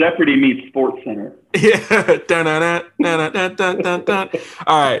like Jeopardy meets Sports Center. Yeah. Dun, dun, dun, dun, dun, dun, dun.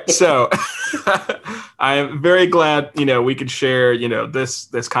 All right. So I am very glad we could share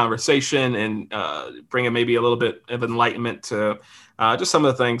this conversation and bring maybe a little bit of enlightenment to just some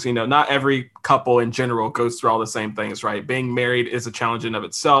of the things. Not every couple in general goes through all the same things, right? Being married is a challenge in of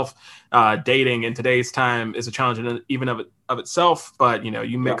itself. Dating in today's time is a challenge in even of itself. But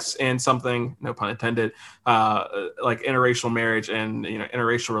you mix in something, no pun intended, like interracial marriage and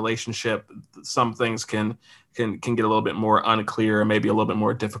interracial relationship. Some things can get a little bit more unclear, maybe a little bit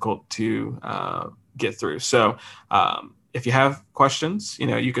more difficult to get through. So if you have questions,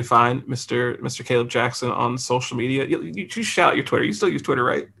 you can find Mr. Caleb Jackson on social media. You shout out your Twitter. You still use Twitter,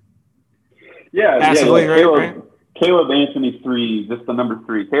 right? Yeah. Absolutely, right? Caleb Anthony 3, just the number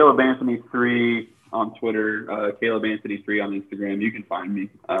 3. Caleb Anthony 3 on Twitter. Caleb Anthony 3 on Instagram. You can find me.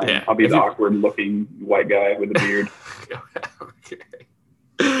 I'll be the awkward-looking white guy with a beard. Okay.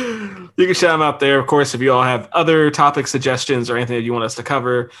 You can shout them out there. Of course, if you all have other topic suggestions or anything that you want us to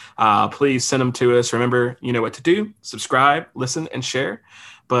cover, please send them to us. Remember, you know what to do. Subscribe, listen, and share.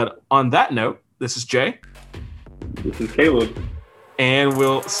 But on that note, this is Jay. This is Caleb. And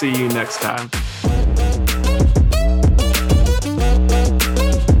we'll see you next time.